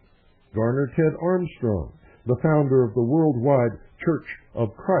example, Garner Ted Armstrong, the founder of the worldwide Church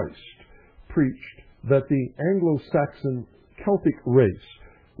of Christ, preached that the Anglo-Saxon Celtic race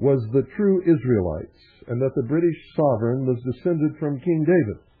was the true Israelites, and that the British sovereign was descended from King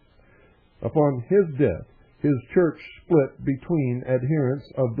David. Upon his death, his church split between adherents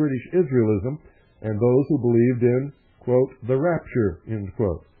of British Israelism and those who believed in, quote, the rapture, end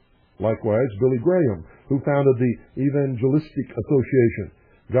quote. Likewise, Billy Graham, who founded the Evangelistic Association,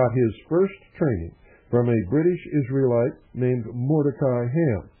 got his first training from a British Israelite named Mordecai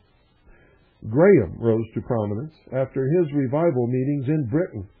Ham. Graham rose to prominence after his revival meetings in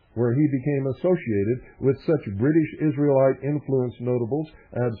Britain, where he became associated with such British Israelite influence notables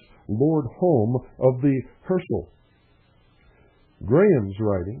as Lord Home of the Herschel. Graham's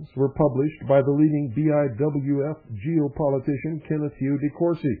writings were published by the leading BIWF geopolitician Kenneth Hugh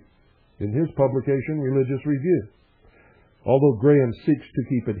DeCourcy in his publication Religious Review. Although Graham seeks to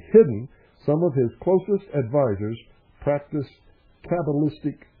keep it hidden, some of his closest advisors practice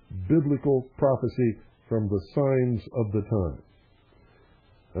Kabbalistic biblical prophecy from the signs of the time.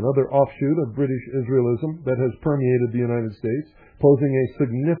 Another offshoot of British Israelism that has permeated the United States, posing a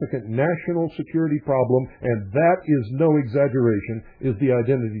significant national security problem, and that is no exaggeration, is the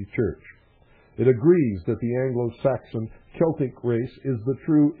Identity Church. It agrees that the Anglo-Saxon Celtic race is the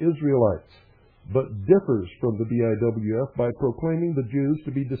true Israelites, but differs from the BIWF by proclaiming the Jews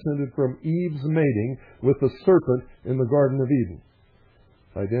to be descended from Eve's mating with the serpent in the Garden of Eden.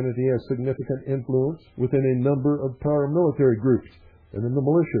 Identity has significant influence within a number of paramilitary groups and in the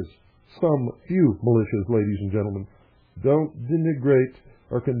militias. Some few militias, ladies and gentlemen. Don't denigrate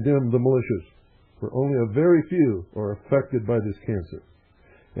or condemn the militias, for only a very few are affected by this cancer.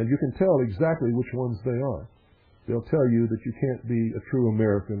 And you can tell exactly which ones they are. They'll tell you that you can't be a true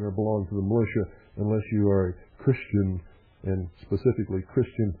American or belong to the militia unless you are a Christian, and specifically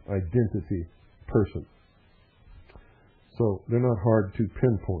Christian identity person. So they're not hard to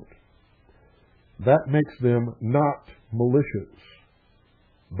pinpoint. That makes them not militias,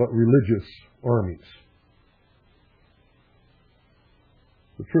 but religious armies.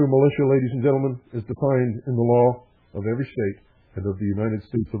 The true militia, ladies and gentlemen, is defined in the law of every state and of the United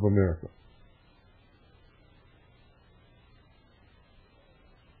States of America.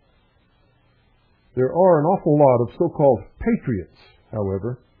 There are an awful lot of so-called patriots,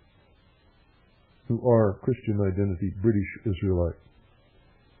 however, who are Christian identity British Israelite.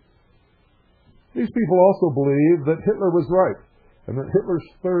 These people also believe that Hitler was right, and that Hitler's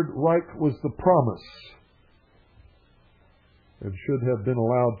Third Reich was the promise and should have been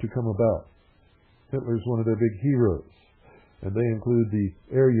allowed to come about. Hitler's one of their big heroes, and they include the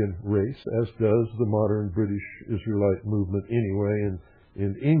Aryan race, as does the modern British Israelite movement anyway, and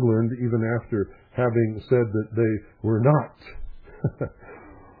in England, even after having said that they were not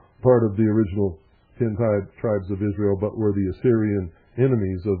part of the original 10 tribes of Israel, but were the Assyrian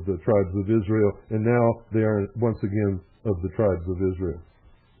enemies of the tribes of Israel, and now they are once again of the tribes of Israel.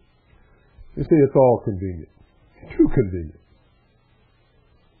 You see, it's all convenient. Too convenient.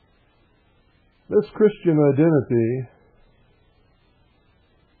 This Christian identity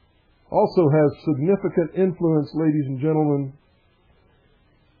also has significant influence, ladies and gentlemen,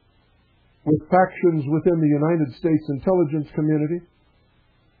 with factions within the United States intelligence community,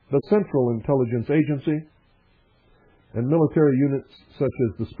 the Central Intelligence Agency, and military units such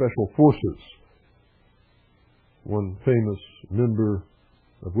as the Special Forces, one famous member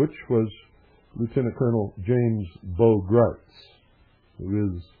of which was Lieutenant Colonel James Bo Gritz,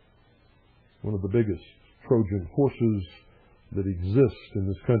 who is one of the biggest Trojan horses that exist in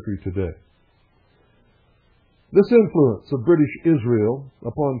this country today. This influence of British Israel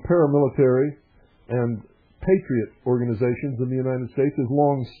upon paramilitary and patriot organizations in the United States is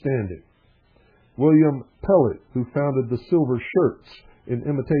long-standing. William Pelly, who founded the Silver Shirts in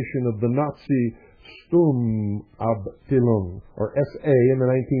imitation of the Nazi Sturmabteilung, or SA, in the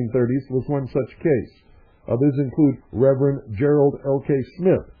 1930s, was one such case. Others include Reverend Gerald L.K.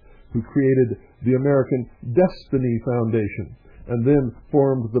 Smith, who created the American Destiny Foundation, and then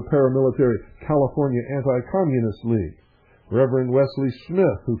formed the paramilitary California Anti-Communist League. Reverend Wesley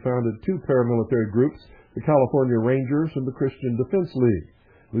Smith, who founded two paramilitary groups, the California Rangers and the Christian Defense League.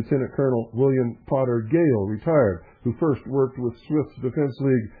 Lieutenant Colonel William Potter Gale, retired, who first worked with Smith's Defense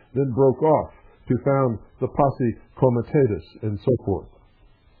League, then broke off to found the Posse Comitatus, and so forth.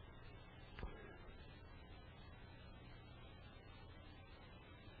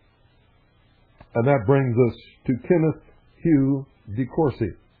 And that brings us to Kenneth Hugh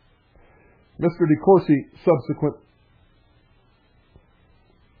DeCourcy. Mr. DeCourcy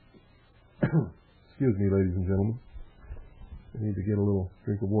Excuse me, ladies and gentlemen. I need to get a little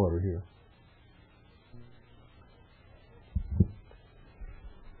drink of water here.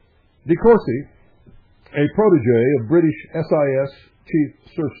 De Courcy, a protege of British SIS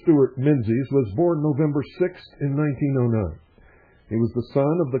Chief Sir Stuart Menzies, was born November 6th in 1909. He was the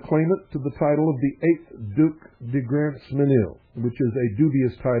son of the claimant to the title of the 8th Duke de Grantmesnil, which is a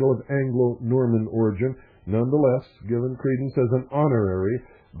dubious title of Anglo-Norman origin, nonetheless given credence as an honorary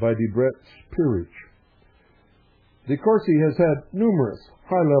by de Bret's peerage. De Courcy has had numerous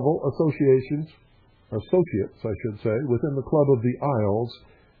high-level associates, within the Club of the Isles,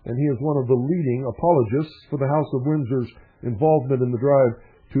 and he is one of the leading apologists for the House of Windsor's involvement in the drive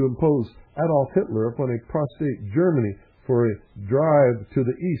to impose Adolf Hitler upon a prostate Germany for a drive to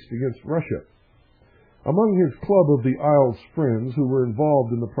the east against Russia. Among his Club of the Isles friends who were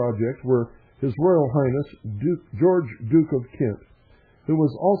involved in the project were His Royal Highness George Duke of Kent, who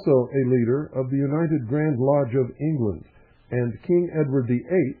was also a leader of the United Grand Lodge of England, and King Edward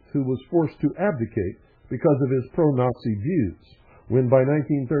VIII, who was forced to abdicate because of his pro-Nazi views, when by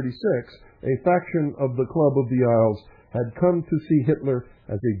 1936 a faction of the Club of the Isles had come to see Hitler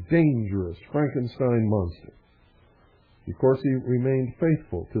as a dangerous Frankenstein monster. De Courcy remained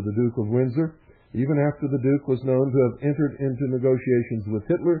faithful to the Duke of Windsor, even after the Duke was known to have entered into negotiations with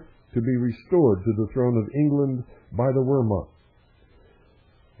Hitler to be restored to the throne of England by the Wehrmacht.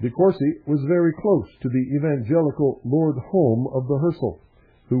 De Courcy was very close to the evangelical Lord Home of the Hersel,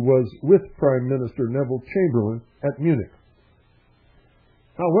 who was with Prime Minister Neville Chamberlain at Munich.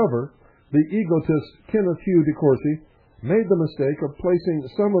 However, the egotist Kenneth Hugh de Courcy made the mistake of placing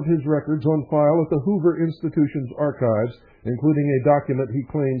some of his records on file at the Hoover Institution's archives, including a document he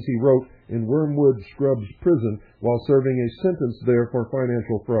claims he wrote in Wormwood Scrubs Prison while serving a sentence there for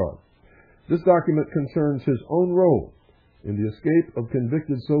financial fraud. This document concerns his own role in the escape of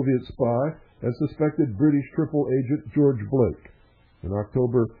convicted Soviet spy and suspected British triple agent George Blake in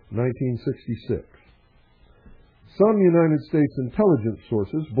October 1966. Some United States intelligence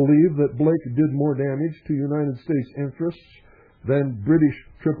sources believe that Blake did more damage to United States interests than British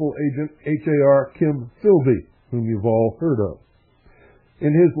triple agent H.A.R. Kim Philby, whom you've all heard of. In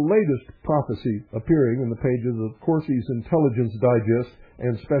his latest prophecy appearing in the pages of Courcy's Intelligence Digest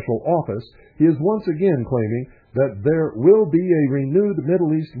and Special Office, he is once again claiming that there will be a renewed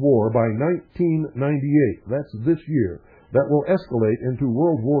Middle East war by 1998, that's this year, that will escalate into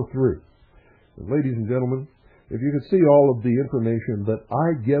World War III. Ladies and gentlemen, if you could see all of the information that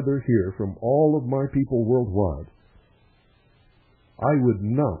I gather here from all of my people worldwide, I would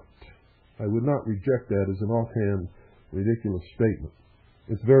not reject that as an offhand, ridiculous statement.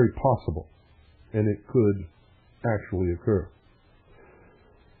 It's very possible, and it could actually occur.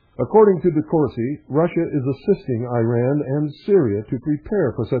 According to de Courcy, Russia is assisting Iran and Syria to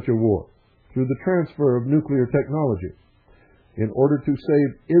prepare for such a war through the transfer of nuclear technology. In order to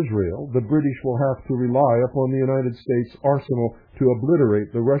save Israel, the British will have to rely upon the United States arsenal to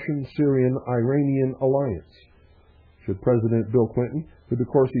obliterate the Russian-Syrian-Iranian alliance. Should President Bill Clinton, who de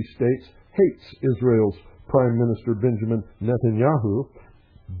Courcy states hates Israel's Prime Minister Benjamin Netanyahu,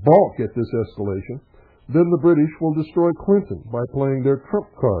 balk at this escalation, then the British will destroy Clinton by playing their trump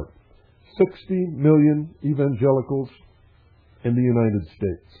card, 60 million evangelicals in the United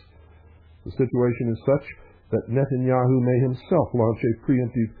States. The situation is such that Netanyahu may himself launch a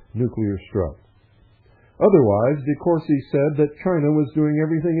preemptive nuclear strike. Otherwise, de Courcy said that China was doing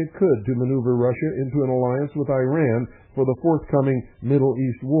everything it could to maneuver Russia into an alliance with Iran for the forthcoming Middle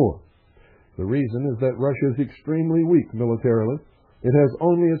East war. The reason is that Russia is extremely weak militarily. It has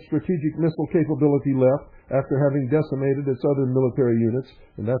only its strategic missile capability left after having decimated its other military units,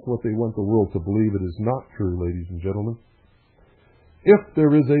 and that's what they want the world to believe. It is not true, ladies and gentlemen. If there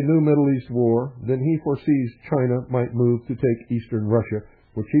is a new Middle East war, then he foresees China might move to take eastern Russia,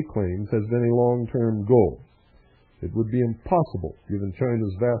 which he claims has been a long-term goal. It would be impossible, given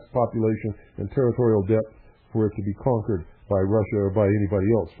China's vast population and territorial depth, for it to be conquered by Russia or by anybody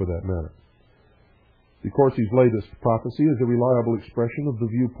else for that matter. De Courcy's latest prophecy is a reliable expression of the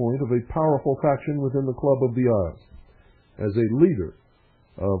viewpoint of a powerful faction within the Club of the Isles. As a leader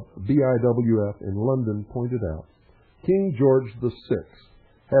of BIWF in London pointed out, King George VI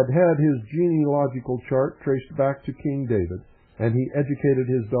had his genealogical chart traced back to King David, and he educated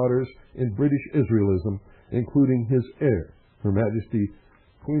his daughters in British Israelism, including his heir, Her Majesty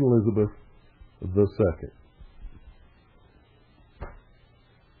Queen Elizabeth II.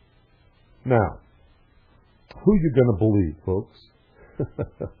 Now, who you going to believe, folks?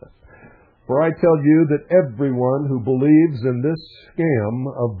 For I tell you that everyone who believes in this scam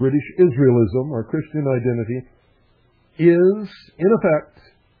of British Israelism or Christian identity is, in effect,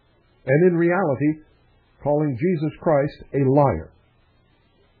 and in reality, calling Jesus Christ a liar.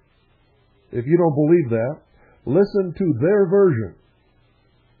 If you don't believe that, listen to their version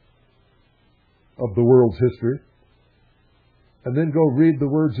of the world's history, and then go read the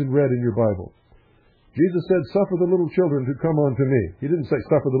words in red in your Bible. Jesus said, "Suffer the little children to come unto me." He didn't say,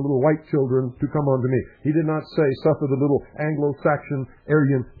 "Suffer the little white children to come unto me." He did not say, "Suffer the little Anglo-Saxon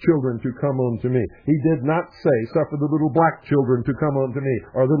Aryan children to come unto me." He did not say, "Suffer the little black children to come unto me,"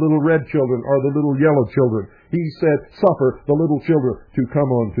 or the little red children, or the little yellow children. He said, "Suffer the little children to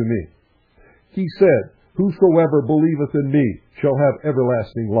come unto me." He said, "Whosoever believeth in me shall have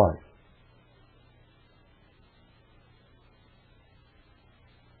everlasting life."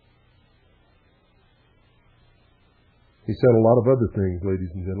 He said a lot of other things,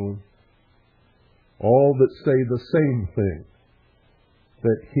 ladies and gentlemen, all that say the same thing,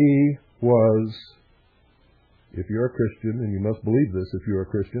 that he was, if you're a Christian, and you must believe this if you're a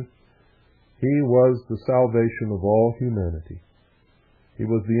Christian, he was the salvation of all humanity. He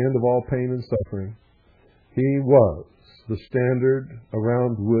was the end of all pain and suffering. He was the standard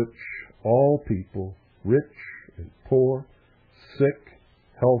around which all people, rich and poor, sick,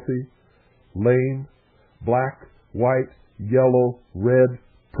 healthy, lame, black, white, yellow, red,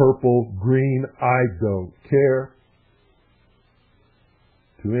 purple, green, I don't care,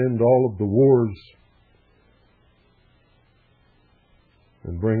 to end all of the wars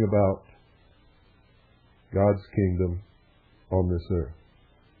and bring about God's kingdom on this earth.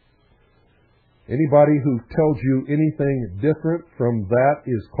 Anybody who tells you anything different from that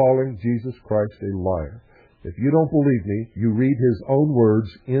is calling Jesus Christ a liar. If you don't believe me, you read his own words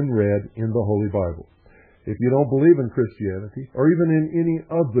in red in the Holy Bible. If you don't believe in Christianity, or even in any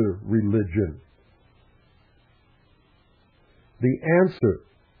other religion, the answer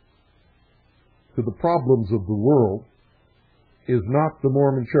to the problems of the world is not the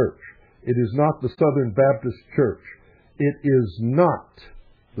Mormon Church. It is not the Southern Baptist Church. It is not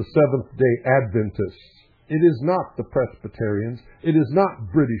the Seventh-day Adventists. It is not the Presbyterians. It is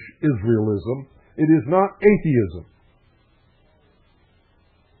not British Israelism. It is not atheism.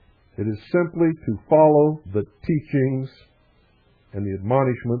 It is simply to follow the teachings and the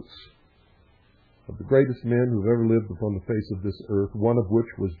admonishments of the greatest men who have ever lived upon the face of this earth, one of which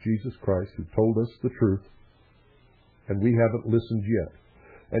was Jesus Christ, who told us the truth, and we haven't listened yet.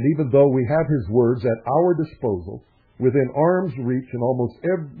 And even though we have his words at our disposal, within arm's reach in almost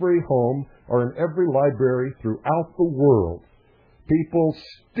every home or in every library throughout the world, people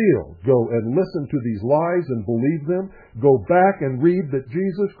still go and listen to these lies and believe them, go back and read that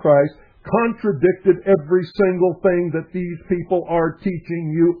Jesus Christ contradicted every single thing that these people are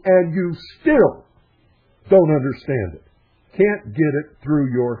teaching you, and you still don't understand it. Can't get it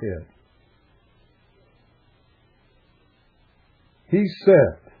through your head. He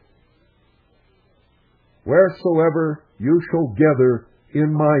said, "Wheresoever you shall gather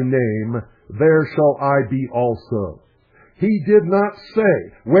in my name, there shall I be also." He did not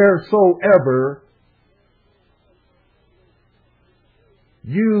say, "Wheresoever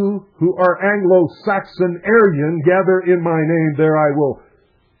you who are Anglo-Saxon Aryan gather in my name, there I will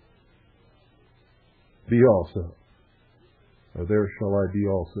be also." Or there shall I be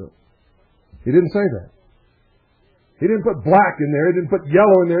also. He didn't say that. He didn't put black in there. He didn't put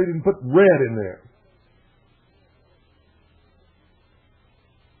yellow in there. He didn't put red in there.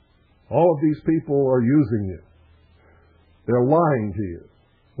 All of these people are using you. They're lying to you.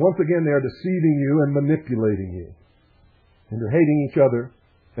 Once again, they're deceiving you and manipulating you. And they're hating each other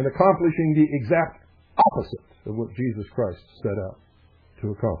and accomplishing the exact opposite of what Jesus Christ set out to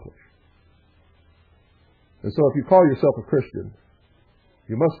accomplish. And so if you call yourself a Christian,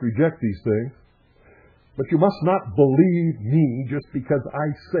 you must reject these things, but you must not believe me just because I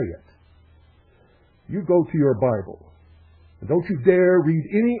say it. You go to your Bible, and don't you dare read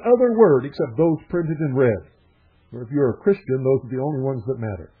any other word except those printed in red. Or if you're a Christian, those are the only ones that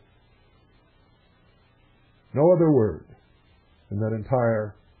matter. No other word in that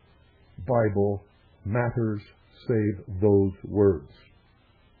entire Bible matters save those words.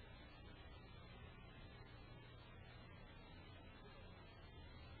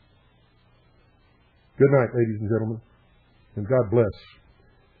 Good night, ladies and gentlemen, and God bless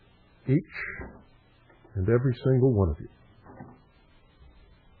each and every single one of you.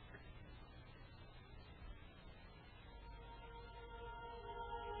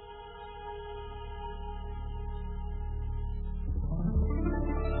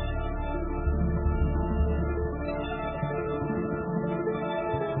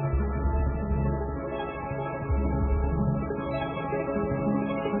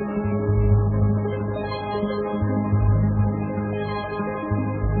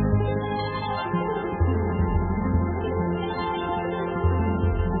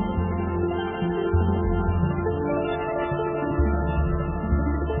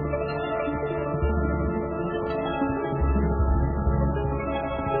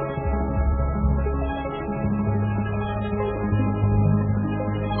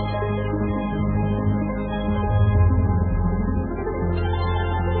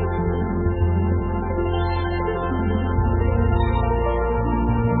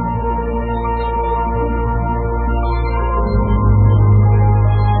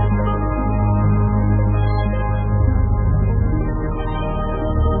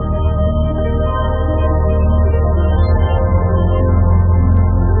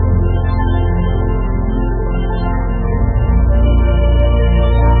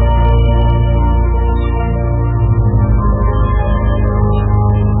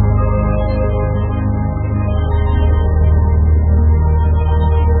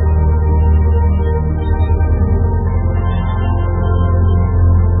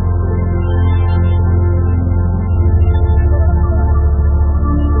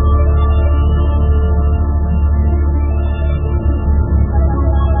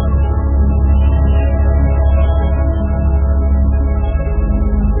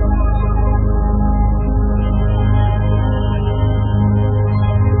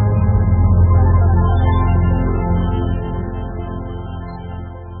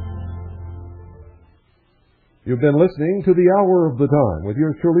 You've been listening to The Hour of the Time with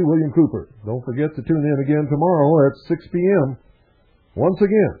yours truly, William Cooper. Don't forget to tune in again tomorrow at 6 p.m. once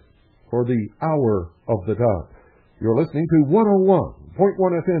again for The Hour of the Time. You're listening to 101.1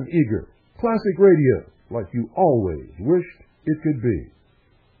 FM Eager, classic radio, like you always wished it could be.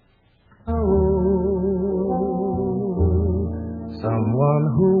 Oh, someone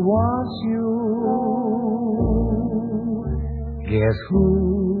who wants you. Guess who?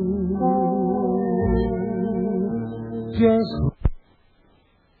 Guess who?